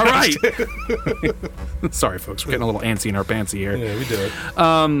Lovecraft. All right. Sorry, folks. We're getting a little antsy in our pantsy here. Yeah, we do it.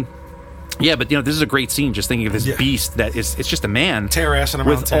 Yeah, but this is a great scene. Just thinking of this beast that it's just a man Tear-assing around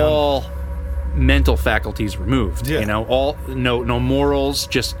with town. all mental faculties removed. Yeah. No morals,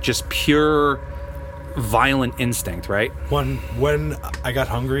 just pure violent instinct. Right. When I got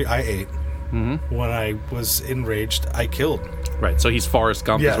hungry, I ate. Mm-hmm. When I was enraged, I killed. Right, so he's Forrest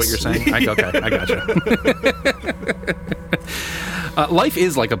Gump, is what you're saying? Okay, I gotcha. Life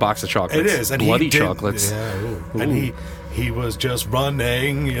is like a box of chocolates. It is. And bloody chocolates. Yeah, ooh. And he was just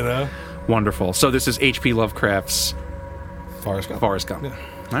running, Wonderful. So this is H.P. Lovecraft's Forrest Gump. Yeah.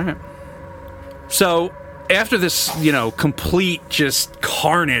 All right. So after this, complete just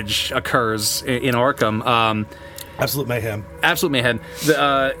carnage occurs in Arkham... Absolute mayhem.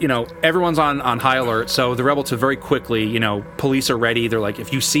 Everyone's on high alert, so they're able to very quickly, police are ready. They're like,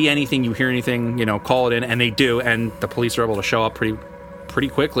 if you see anything, you hear anything, call it in, and they do, and the police are able to show up pretty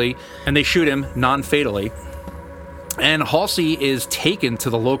quickly, and they shoot him non-fatally. And Halsey is taken to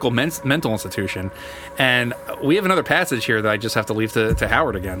the local mental institution, and we have another passage here that I just have to leave to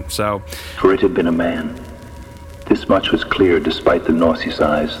Howard again. So, for it had been a man. This much was clear despite the nauseous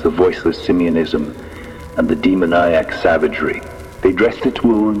eyes, the voiceless simionism, and the demoniac savagery. They dressed its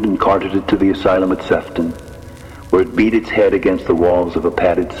wound and carted it to the asylum at Sefton, where it beat its head against the walls of a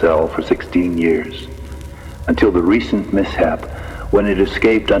padded cell for 16 years, until the recent mishap, when it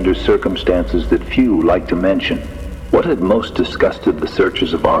escaped under circumstances that few like to mention. What had most disgusted the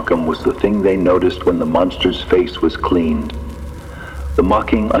searchers of Arkham was the thing they noticed when the monster's face was cleaned. The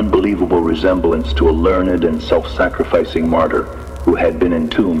mocking, unbelievable resemblance to a learned and self-sacrificing martyr who had been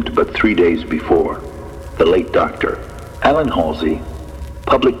entombed but 3 days before. The late Dr. Alan Halsey,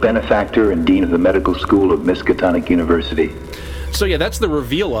 public benefactor and dean of the medical school of Miskatonic University. So yeah, that's the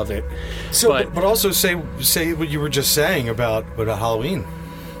reveal of it. So, but also say what you were just saying about Halloween.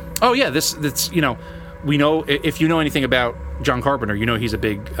 Oh yeah, this we know, if you know anything about John Carpenter, he's a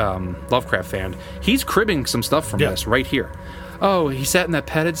big Lovecraft fan. He's cribbing some stuff from this right here. Oh, he sat in that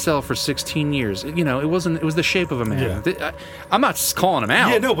padded cell for 16 years. It was the shape of a man. Yeah. I'm not calling him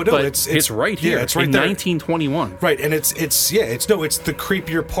out. Yeah, no, but it's right here. Yeah, it's right in there. 1921. Right, and it's the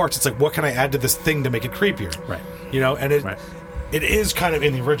creepier parts. It's like, what can I add to this thing to make it creepier? Right. And it is kind of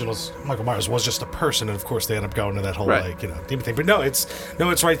in the originals. Michael Myers was just a person, and of course they end up going to that whole demon thing. But no, it's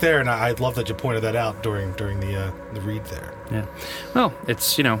right there, and I love that you pointed that out during the read there. Yeah. Well,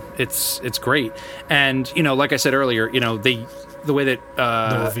 it's it's great, and like I said earlier, the way that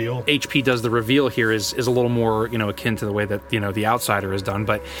the reveal. HP does the reveal here is a little more akin to the way that the Outsider is done,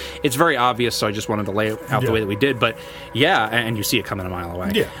 but it's very obvious. So I just wanted to lay it out the way that we did. But yeah, and you see it coming a mile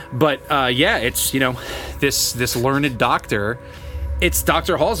away. Yeah. But it's this learned doctor. It's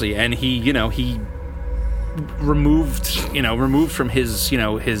Dr. Halsey, and he removed from his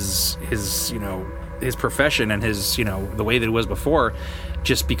his profession and his the way that it was before,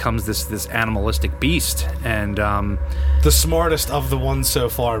 just becomes this animalistic beast, and the smartest of the ones so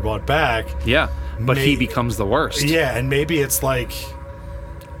far brought back. Yeah, but he becomes the worst. Yeah, and maybe it's like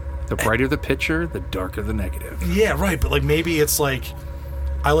the brighter the picture, the darker the negative. Yeah, right. But like maybe it's like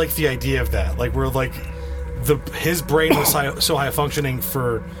I like the idea of that. Like we're like his brain was so high functioning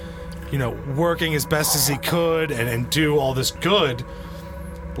for working as best as he could and do all this good.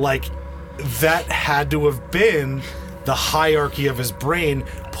 Like that had to have been the hierarchy of his brain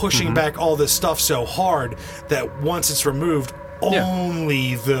pushing back all this stuff so hard that once it's removed,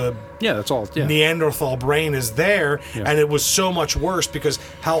 only the that's all Neanderthal brain is there, and it was so much worse because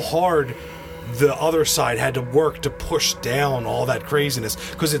how hard the other side had to work to push down all that craziness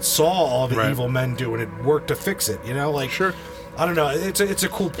because it saw all the evil men do and it worked to fix it. Sure. I don't know. It's a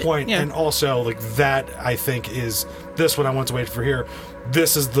cool point, Yeah. and also like that I think is this one I want to wait for here.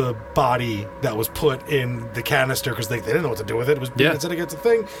 This is the body that was put in the canister because they didn't know what to do with it. It was being instead against the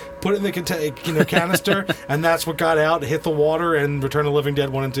thing, put it in the canister, and that's what got out, hit the water, and Return of the Living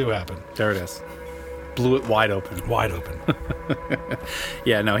Dead 1 and 2 happened. There it is. Blew it wide open. Wide open.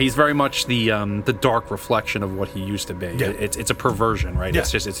 Yeah, no, he's very much the dark reflection of what he used to be. Yeah. It's a perversion, right? Yeah.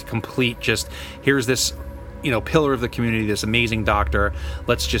 It's complete. Just here's this, pillar of the community, this amazing doctor.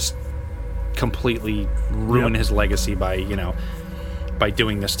 Let's just completely ruin his legacy by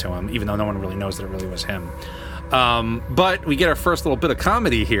doing this to him, even though no one really knows that it really was him. But we get our first little bit of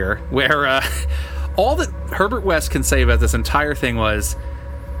comedy here, where all that Herbert West can say about this entire thing was,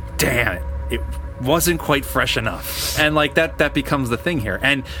 "Damn it wasn't quite fresh enough," and like that becomes the thing here.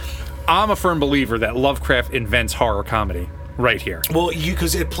 And I'm a firm believer that Lovecraft invents horror comedy right here. Well,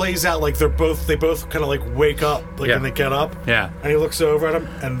 because it plays out like they both kind of like wake up, like when they get up. Yeah. And he looks over at him,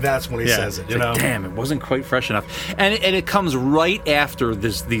 and that's when he says it. It's like, damn, it wasn't quite fresh enough. And it comes right after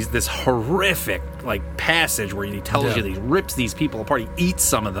this horrific like passage where he tells you that he rips these people apart. He eats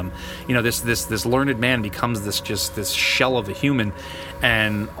some of them. This learned man becomes this shell of a human,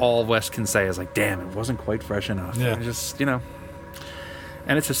 and all West can say is like, damn, it wasn't quite fresh enough. Yeah. It just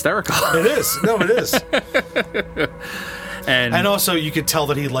and it's hysterical. It is. No, it is. And also, you could tell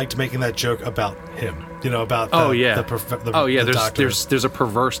that he liked making that joke about him. About there's a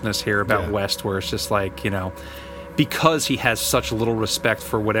perverseness here about West where it's just like because he has such little respect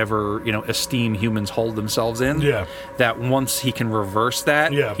for whatever esteem humans hold themselves in. That once he can reverse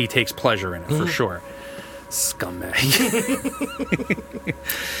that, he takes pleasure in it for sure. Scumbag.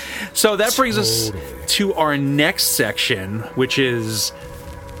 So that brings us to our next section, which is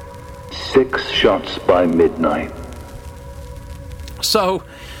 6 shots by midnight. So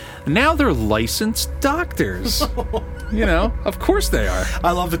now they're licensed doctors. Of course they are.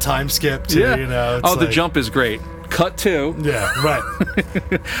 I love the time skip too. Yeah. The jump is great. Cut 2. Yeah, right.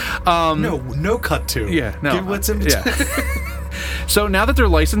 No cut 2. Yeah, no. Give what's in between. Yeah. So now that they're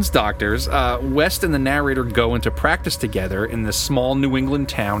licensed doctors, West and the narrator go into practice together in the small New England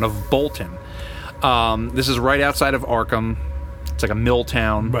town of Bolton. This is right outside of Arkham. It's like a mill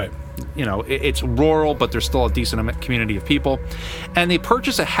town. Right. It's rural, but there's still a decent community of people. And they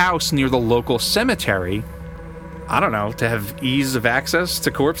purchase a house near the local cemetery, I don't know, to have ease of access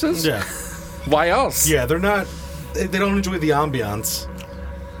to corpses? Yeah. Why else? Yeah, they don't enjoy the ambiance.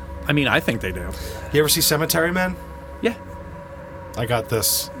 I mean, I think they do. You ever see Cemetery Men? Yeah. I got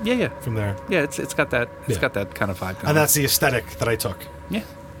this. Yeah. From there. Yeah, it's got that. It's got that kind of vibe. And that's the aesthetic that I took. Yeah,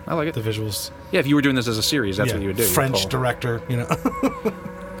 I like it. The visuals. Yeah, if you were doing this as a series, that's what you would do. French director,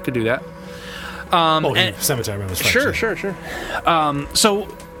 Could do that. Cemetery Man was French. Sure. So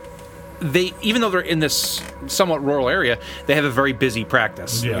they, even though they're in this somewhat rural area, they have a very busy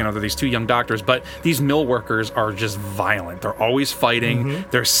practice. Yeah. They're these 2 young doctors, but these mill workers are just violent. They're always fighting.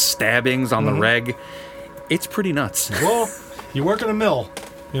 Mm-hmm. There's stabbings on the reg. It's pretty nuts. Well, you work in a mill,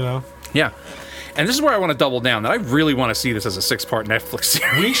 Yeah. And this is where I want to double down. That I really want to see this as a 6-part Netflix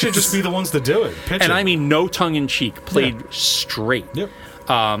series. We should just be the ones to do it. Pitch and it. I mean no tongue-in-cheek, played straight. Yep.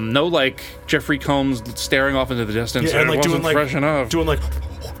 No like Jeffrey Combs staring off into the distance. and like doing fresh enough. Doing like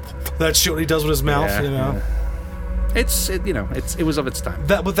that shit he does with his mouth. Yeah. It was of its time.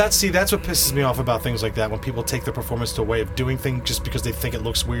 That's what pisses me off about things like that, when people take their performance to a way of doing things just because they think it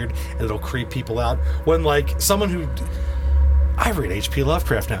looks weird and it'll creep people out. When like someone who I read H.P.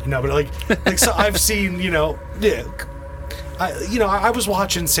 Lovecraft now. No, but like so I've seen, I was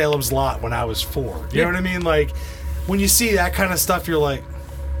watching Salem's Lot when I was 4. You know what I mean? Like when you see that kind of stuff, you're like,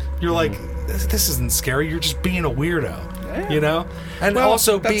 this isn't scary. You're just being a weirdo, And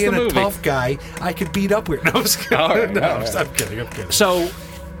also being a tough guy, I could beat up weird. No, I'm just kidding. I'm kidding. So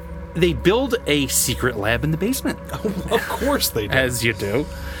they build a secret lab in the basement. Of course they do. As you do.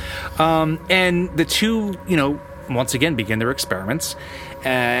 And the 2, once again begin their experiments,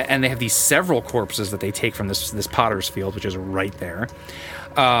 and they have these several corpses that they take from this potter's field, which is right there,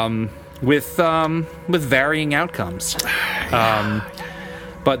 with varying outcomes.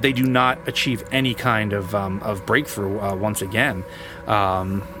 But they do not achieve any kind of breakthrough once again.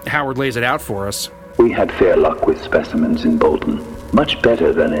 Howard lays it out for us. We had fair luck with specimens in Bolton, much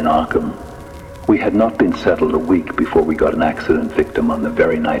better than in Arkham. We had not been settled a week before we got an accident victim on the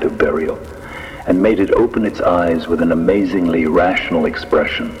very night of burial, and made it open its eyes with an amazingly rational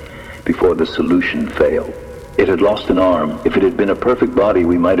expression before the solution failed. It had lost an arm. If it had been a perfect body,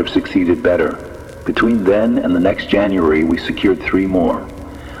 we might have succeeded better. Between then and the next January, we secured 3 more.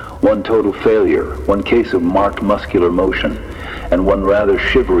 1 total failure, 1 case of marked muscular motion, and 1 rather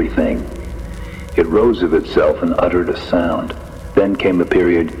shivery thing. It rose of itself and uttered a sound. Then came the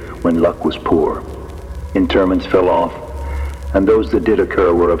period when luck was poor. Interments fell off, and those that did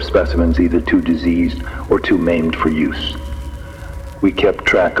occur were of specimens either too diseased or too maimed for use. We kept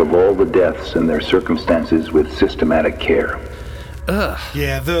track of all the deaths and their circumstances with systematic care. Ugh.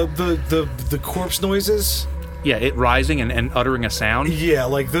 Yeah, the corpse noises. Yeah, it rising and uttering a sound. Yeah,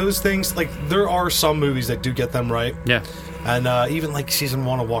 like those things. Like there are some movies that do get them right. Yeah. And even like season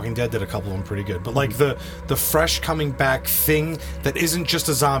 1 of Walking Dead did a couple of them pretty good. But like the fresh coming back thing that isn't just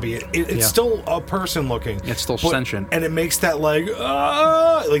a zombie. It's still a person looking. It's still sentient. And it makes that like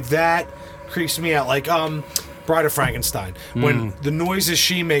that creeps me out. Like Bride of Frankenstein. When the noises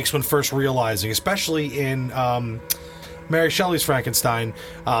she makes when first realizing, especially in Mary Shelley's Frankenstein,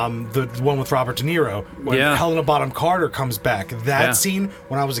 the one with Robert De Niro, when Helena Bonham Carter comes back. That scene,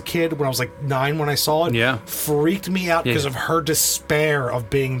 when I was a kid, when I was like 9 when I saw it, freaked me out because of her despair of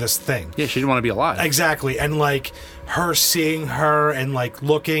being this thing. Yeah, she didn't want to be alive. Exactly. And like her seeing her and like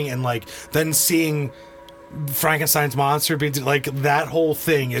looking and like then seeing Frankenstein's monster be like, that whole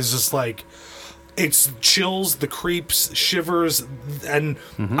thing is just like, it's chills, the creeps, shivers, and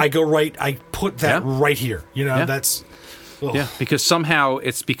I put that right here. You know, that's... Ugh. Yeah, because somehow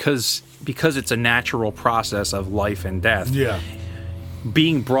it's because it's a natural process of life and death. Yeah.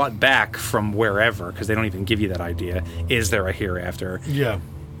 Being brought back from wherever, because they don't even give you that idea, is there a hereafter? Yeah.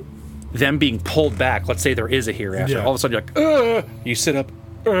 Them being pulled back, let's say there is a hereafter, all of a sudden you're like, ugh! You sit up,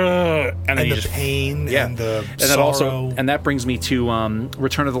 ugh! And then you the just, pain and the and sorrow. that also, and that brings me to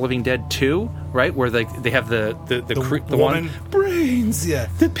Return of the Living Dead 2, right? Where they have the woman one brains,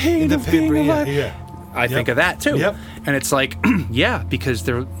 the pain the of being alive. Yeah. I think of that too. Yep. And it's like, because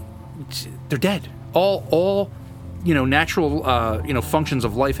they're dead. All natural functions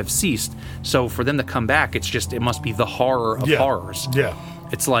of life have ceased. So for them to come back, it must be the horror of horrors. Yeah.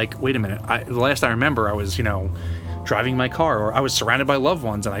 It's like, wait a minute. The last I remember, I was driving my car, or I was surrounded by loved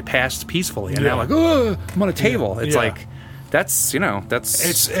ones, and I passed peacefully. And now I'm like, oh, I'm on a table. It's like, that's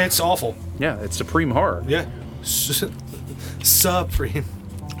it's awful. Yeah, it's supreme horror. Yeah. Supreme.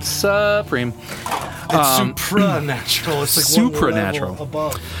 It's supranatural. It's like supranatural. one level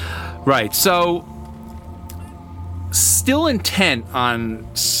above. Right. So, still intent on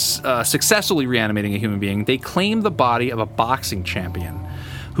successfully reanimating a human being, they claim the body of a boxing champion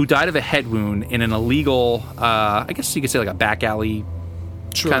who died of a head wound in an illegal, I guess you could say like a back alley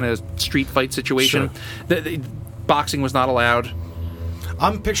kind of street fight situation. Sure. The boxing was not allowed.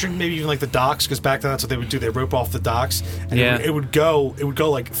 I'm picturing maybe even like the docks, because back then that's what they would do. They rope off the docks, and it would go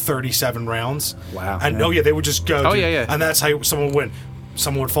like 37 rounds. Wow! And they would just go. And that's how someone would win.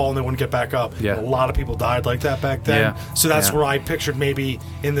 Someone would fall and they wouldn't get back up. Yeah. A lot of people died like that back then. Yeah. So that's where I pictured maybe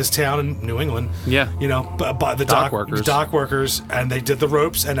in this town in New England. Yeah. By the dock workers, and they did the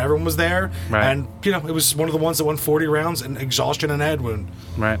ropes, and everyone was there. Right. And it was one of the ones that won 40 rounds and exhaustion and head wound.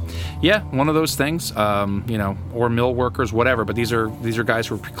 Right. Yeah, one of those things. Or mill workers, whatever. But these are guys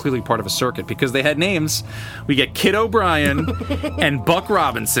who are clearly part of a circuit because they had names. We get Kid O'Brien and Buck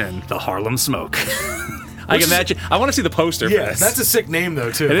Robinson, the Harlem Smoke. I can imagine. I want to see the poster. Yeah, for this. that's a sick name though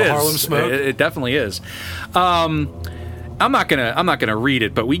too. It the is. Harlem Smoke. It definitely is. I'm not gonna read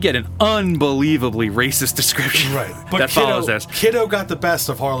it, but we get an unbelievably racist description. Right, but that follows this. Kiddo got the best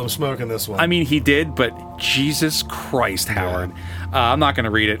of Harlem Smoke in this one. I mean, he did, but Jesus Christ, Howard. I'm not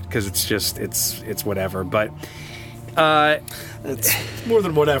gonna read it because it's whatever. But it's more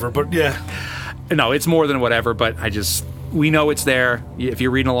than whatever. But yeah, no, it's more than whatever. But we know it's there. If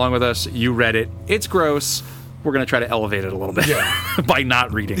you're reading along with us, you read it. It's gross. We're going to try to elevate it a little bit by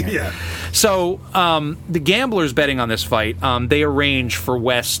not reading it. Yeah. So the gamblers betting on this fight, they arrange for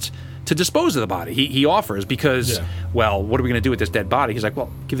West to dispose of the body. He offers because, well, what are we going to do with this dead body? He's like,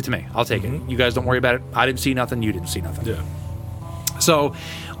 well, give it to me. I'll take it. You guys don't worry about it. I didn't see nothing. You didn't see nothing. Yeah. So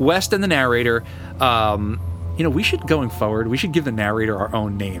West and the narrator... we should, going forward, we should give the narrator our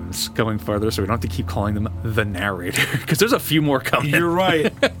own names going further so we don't have to keep calling them the narrator, because there's a few more coming. You're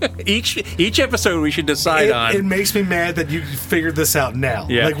right. Each episode we should decide on. It makes me mad that you figured this out now.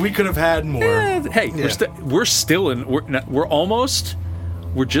 Yeah. Like, we could have had more.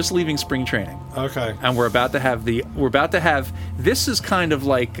 We're just leaving spring training. Okay. And we're about to have this is kind of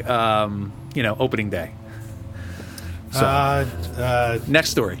like, opening day. So, next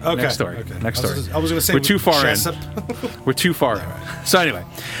story. Okay. Next story. Okay. Next story. I was going to say we're too far Jessup. in. We're too far in. So anyway,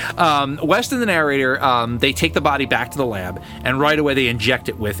 West and the narrator, they take the body back to the lab, and right away they inject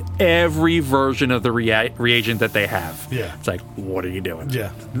it with every version of the reagent that they have. Yeah. It's like, what are you doing?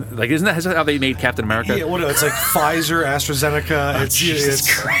 Yeah. Like, isn't that how they made Captain America? Yeah. It's like Pfizer, AstraZeneca.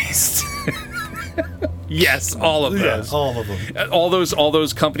 Jesus Christ. Yes, all of those. Yeah, all of them. All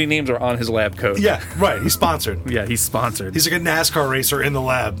those company names are on his lab coat. Yeah, right. He's sponsored. Yeah, he's sponsored. He's like a NASCAR racer in the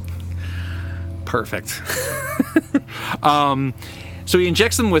lab. Perfect. So he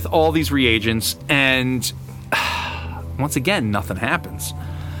injects them with all these reagents, and once again, nothing happens.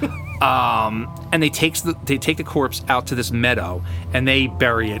 And they take the corpse out to this meadow, and they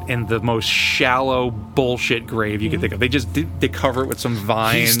bury it in the most shallow bullshit grave you can think of. They cover it with some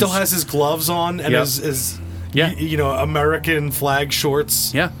vines. He still has his gloves on and his American flag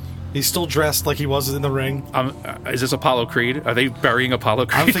shorts. Yeah. He's still dressed like he was in the ring. Is this Apollo Creed? Are they burying Apollo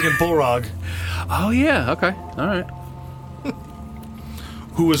Creed? I'm thinking Bullrog. Oh, yeah. Okay. All right.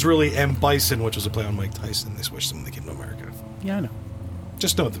 Who was really M. Bison, which was a play on Mike Tyson. They switched him and they came to America. Yeah, I know.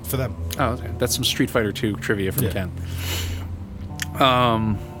 Just know for them. Oh, okay. That's some Street Fighter 2 trivia from Ken.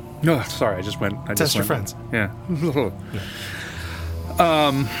 No, sorry. I just went. Test your friends. Yeah.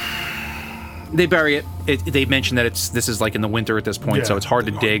 They bury it. They mention that this is like in the winter at this point, so it's hard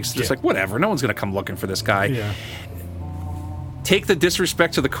to dig. So it's like, whatever. No one's going to come looking for this guy. Yeah. Take the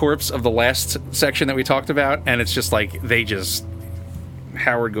disrespect to the corpse of the last section that we talked about, and it's just like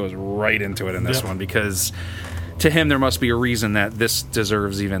Howard goes right into it in this one, because to him there must be a reason that this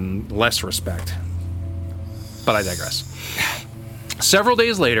deserves even less respect. But I digress. Several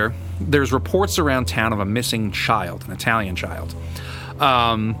days later, there's reports around town of a missing child, an Italian child.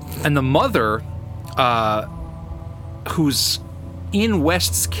 And the mother, who's in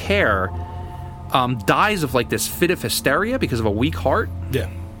West's care, dies of like this fit of hysteria because of a weak heart. Yeah.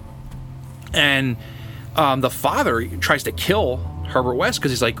 And the father tries to kill Herbert West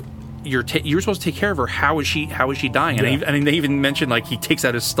because he's like, you're supposed to take care of her. How is she dying? And they even mentioned like he takes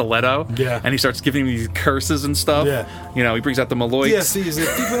out his stiletto and he starts giving these curses and stuff. Yeah. You know, he brings out the Maloics. Yes, he's it's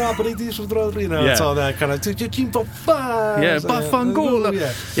all that kind of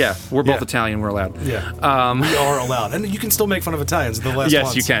Baffangola. Yeah, we're both Italian, we're allowed. Yeah. We are allowed. And you can still make fun of Italians, the last ones.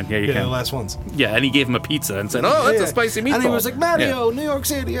 Yes, you can. Yeah, you can. The last ones. Yeah, and he gave him a pizza and said, "Oh, that's a spicy meatball." And he was like, "Mario, New York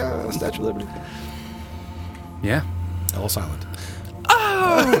City, Statue of Liberty." Yeah. All silent.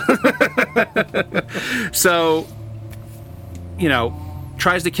 So,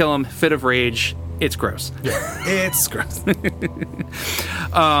 tries to kill him, fit of rage. It's gross. Yeah, it's gross.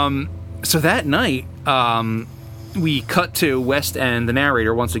 So that night, we cut to West and the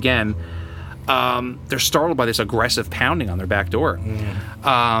narrator once again. They're startled by this aggressive pounding on their back door.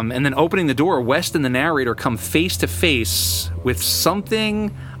 And then opening the door, West and the narrator come face to face with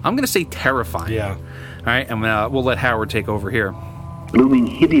something, I'm going to say terrifying. Yeah. All right, and we'll let Howard take over here. Looming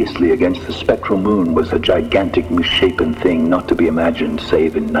hideously against the spectral moon was a gigantic, misshapen thing not to be imagined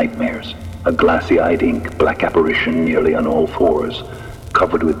save in nightmares. A glassy-eyed ink, black apparition nearly on all fours,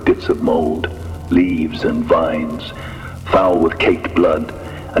 covered with bits of mold, leaves and vines, foul with caked blood,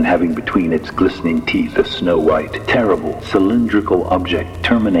 and having between its glistening teeth a snow-white, terrible, cylindrical object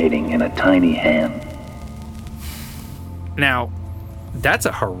terminating in a tiny hand. Now, that's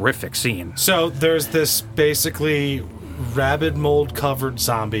a horrific scene. So there's this basically rabid mold-covered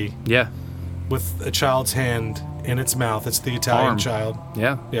zombie. Yeah. With a child's hand in its mouth. It's the Italian arm. child.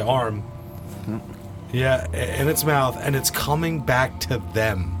 Yeah. Yeah, arm. Yeah, in its mouth, and it's coming back to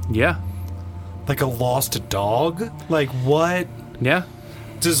them. Yeah. Like a lost dog? Like, what? Yeah.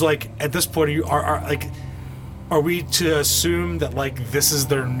 Does, at this point, are we to assume that, this is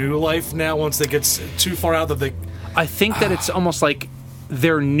their new life now once they get too far out that they... I think that it's almost like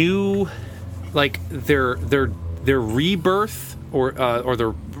their new... Their rebirth or their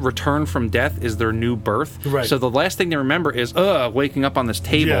return from death is their new birth. Right. So the last thing they remember is waking up on this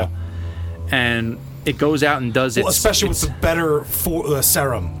table, and it goes out and does it. Especially with the better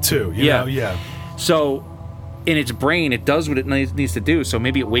serum too. You know? Yeah. So in its brain, it does what it needs to do. So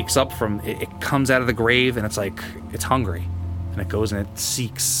maybe it wakes up from it comes out of the grave and it's like it's hungry, and it goes and it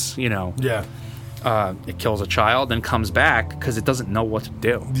seeks. Yeah. It kills a child, then comes back because it doesn't know what to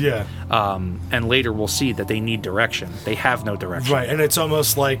do. Yeah. And later we'll see that they need direction. They have no direction. Right, and it's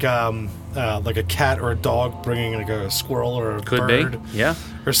almost like a cat or a dog bringing a squirrel or a bird. Be, yeah.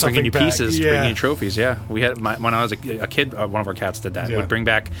 Or something bringing you back. pieces, bringing you trophies. Yeah, we had when I was a kid. One of our cats did that. Yeah. Would bring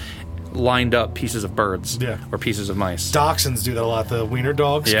back lined up pieces of birds. Or pieces of mice. Dachshunds do that a lot. The wiener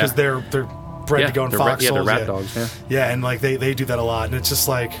dogs, because they're bred to go in foxholes. They're rat dogs. Yeah. Yeah, and they do that a lot, and it's just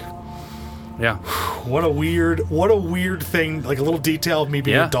like. Yeah. What a weird thing, like a little detail of me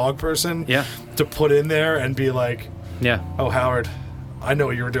being a dog person to put in there and be like, oh, Howard, I know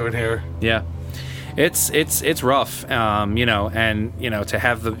what you were doing here. Yeah. It's rough, to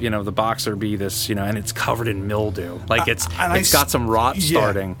have the boxer be this, and it's covered in mildew, like it's got some rot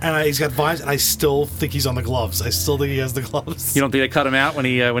starting, and he's got vines, and I still think he's on the gloves. I still think he has the gloves. You don't think they cut him out when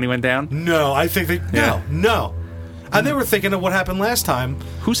he went down? No, I think no. And they were thinking of what happened last time.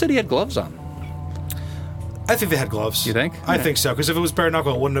 Who said he had gloves on? I think they had gloves. You think? I think so, because if it was bare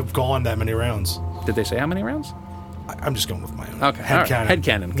knuckle, it wouldn't have gone that many rounds. Did they say how many rounds? I'm just going with my own. Okay. Headcanon.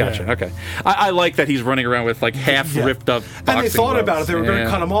 Headcanon. Gotcha. Yeah. Okay. I like that he's running around with like half ripped up boxing And they thought gloves. about it. They were going to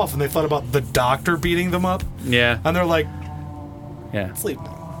cut him off, and they thought about the doctor beating them up. Yeah. And they're like, yeah. let's leave him.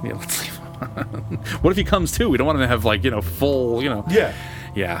 Yeah, let's leave him. What if he comes too? We don't want him to have like, full, Yeah.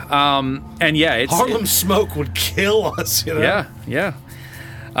 Yeah. And yeah, it's Harlem Smoke would kill us, Yeah. Yeah.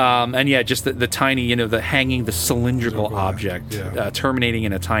 And yeah, just the tiny, the hanging, the cylindrical object, terminating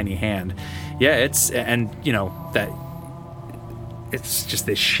in a tiny hand. Yeah, that it's just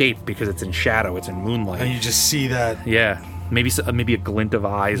this shape because it's in shadow, it's in moonlight, and you just see that. Yeah, maybe a glint of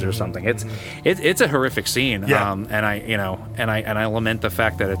eyes or something. It's a horrific scene. Yeah. And I lament the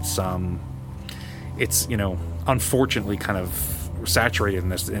fact that it's unfortunately kind of saturated in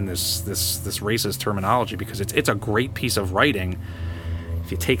this racist terminology, because it's a great piece of writing.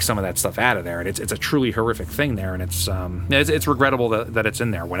 You take some of that stuff out of there, and it's a truly horrific thing there, and it's regrettable that it's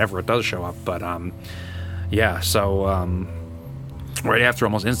in there whenever it does show up. But so right after,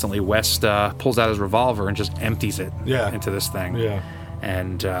 almost instantly, West pulls out his revolver and just empties it into this thing. Yeah,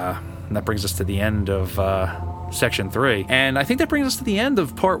 and that brings us to the end of Section 3, and I think that brings us to the end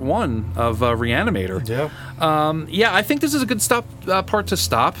of Part 1 of Reanimator. Yeah, I think this is a good part to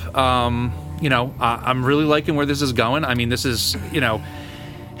stop. I'm really liking where this is going. I mean, this is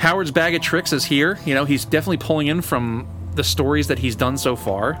Howard's bag of tricks is here. He's definitely pulling in from the stories that he's done so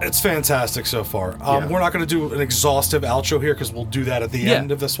far. It's fantastic so far. We're not going to do an exhaustive outro here, because we'll do that at the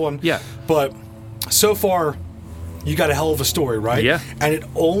end of this one. Yeah. But so far, you got a hell of a story, right? Yeah. And it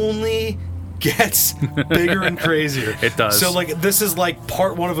only gets bigger and crazier. It does. So, this is like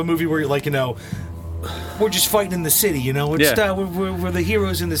part 1 of a movie where you're we're just fighting in the city, It's we're the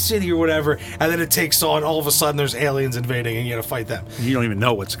heroes in the city or whatever, and then it takes on, all of a sudden there's aliens invading and you gotta fight them. You don't even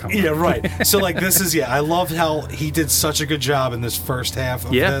know what's coming. Yeah, right. So this is, I love how he did such a good job in this first half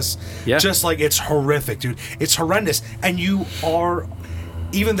of this. Yeah. Just it's horrific, dude. It's horrendous. And you are,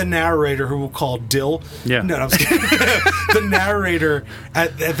 even the narrator, who we'll call Dill. Yeah. No, I'm just kidding. The narrator,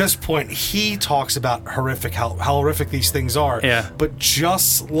 at this point, he talks about how horrific these things are. Yeah. But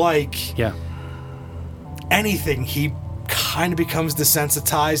just like anything, he kind of becomes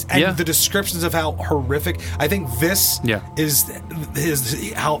desensitized, and the descriptions of how horrific, I think this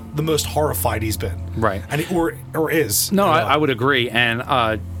is how the most horrified he's been, right? And or is. No, I would agree.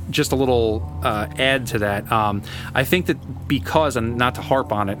 And just a little add to that, I think that because, and not to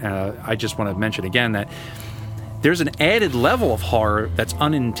harp on it, I just want to mention again that there's an added level of horror that's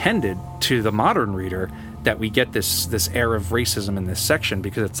unintended to the modern reader, that we get this air of racism in this section,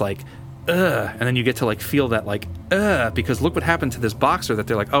 because it's like, and then you get to feel that because look what happened to this boxer, that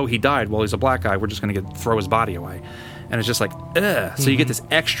they're like, oh, he died, well, he's a black guy, we're just going to throw his body away, and it's just so you get this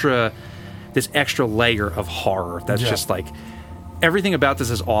extra layer of horror that's just everything about this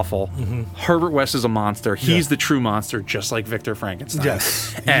is awful. Herbert West is a monster. He's the true monster, just like Victor Frankenstein.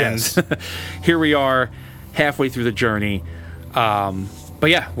 Yes. And here we are halfway through the journey. But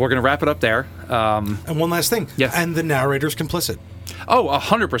yeah, we're going to wrap it up there. And one last thing. Yes. And the narrator's complicit. Oh,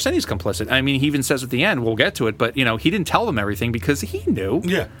 100% he's complicit. I mean, he even says at the end, we'll get to it, but, he didn't tell them everything because he knew.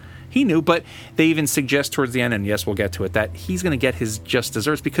 Yeah. He knew, but they even suggest towards the end, and yes, we'll get to it, that he's going to get his just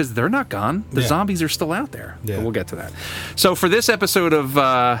desserts because they're not gone. The zombies are still out there. Yeah. But we'll get to that. So for this episode of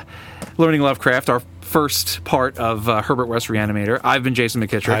Learning Lovecraft, our first part of Herbert West Reanimator, I've been Jason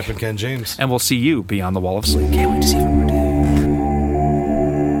McKittrick. I've been Ken James. And we'll see you beyond the Wall of Sleep. Can't wait to see you.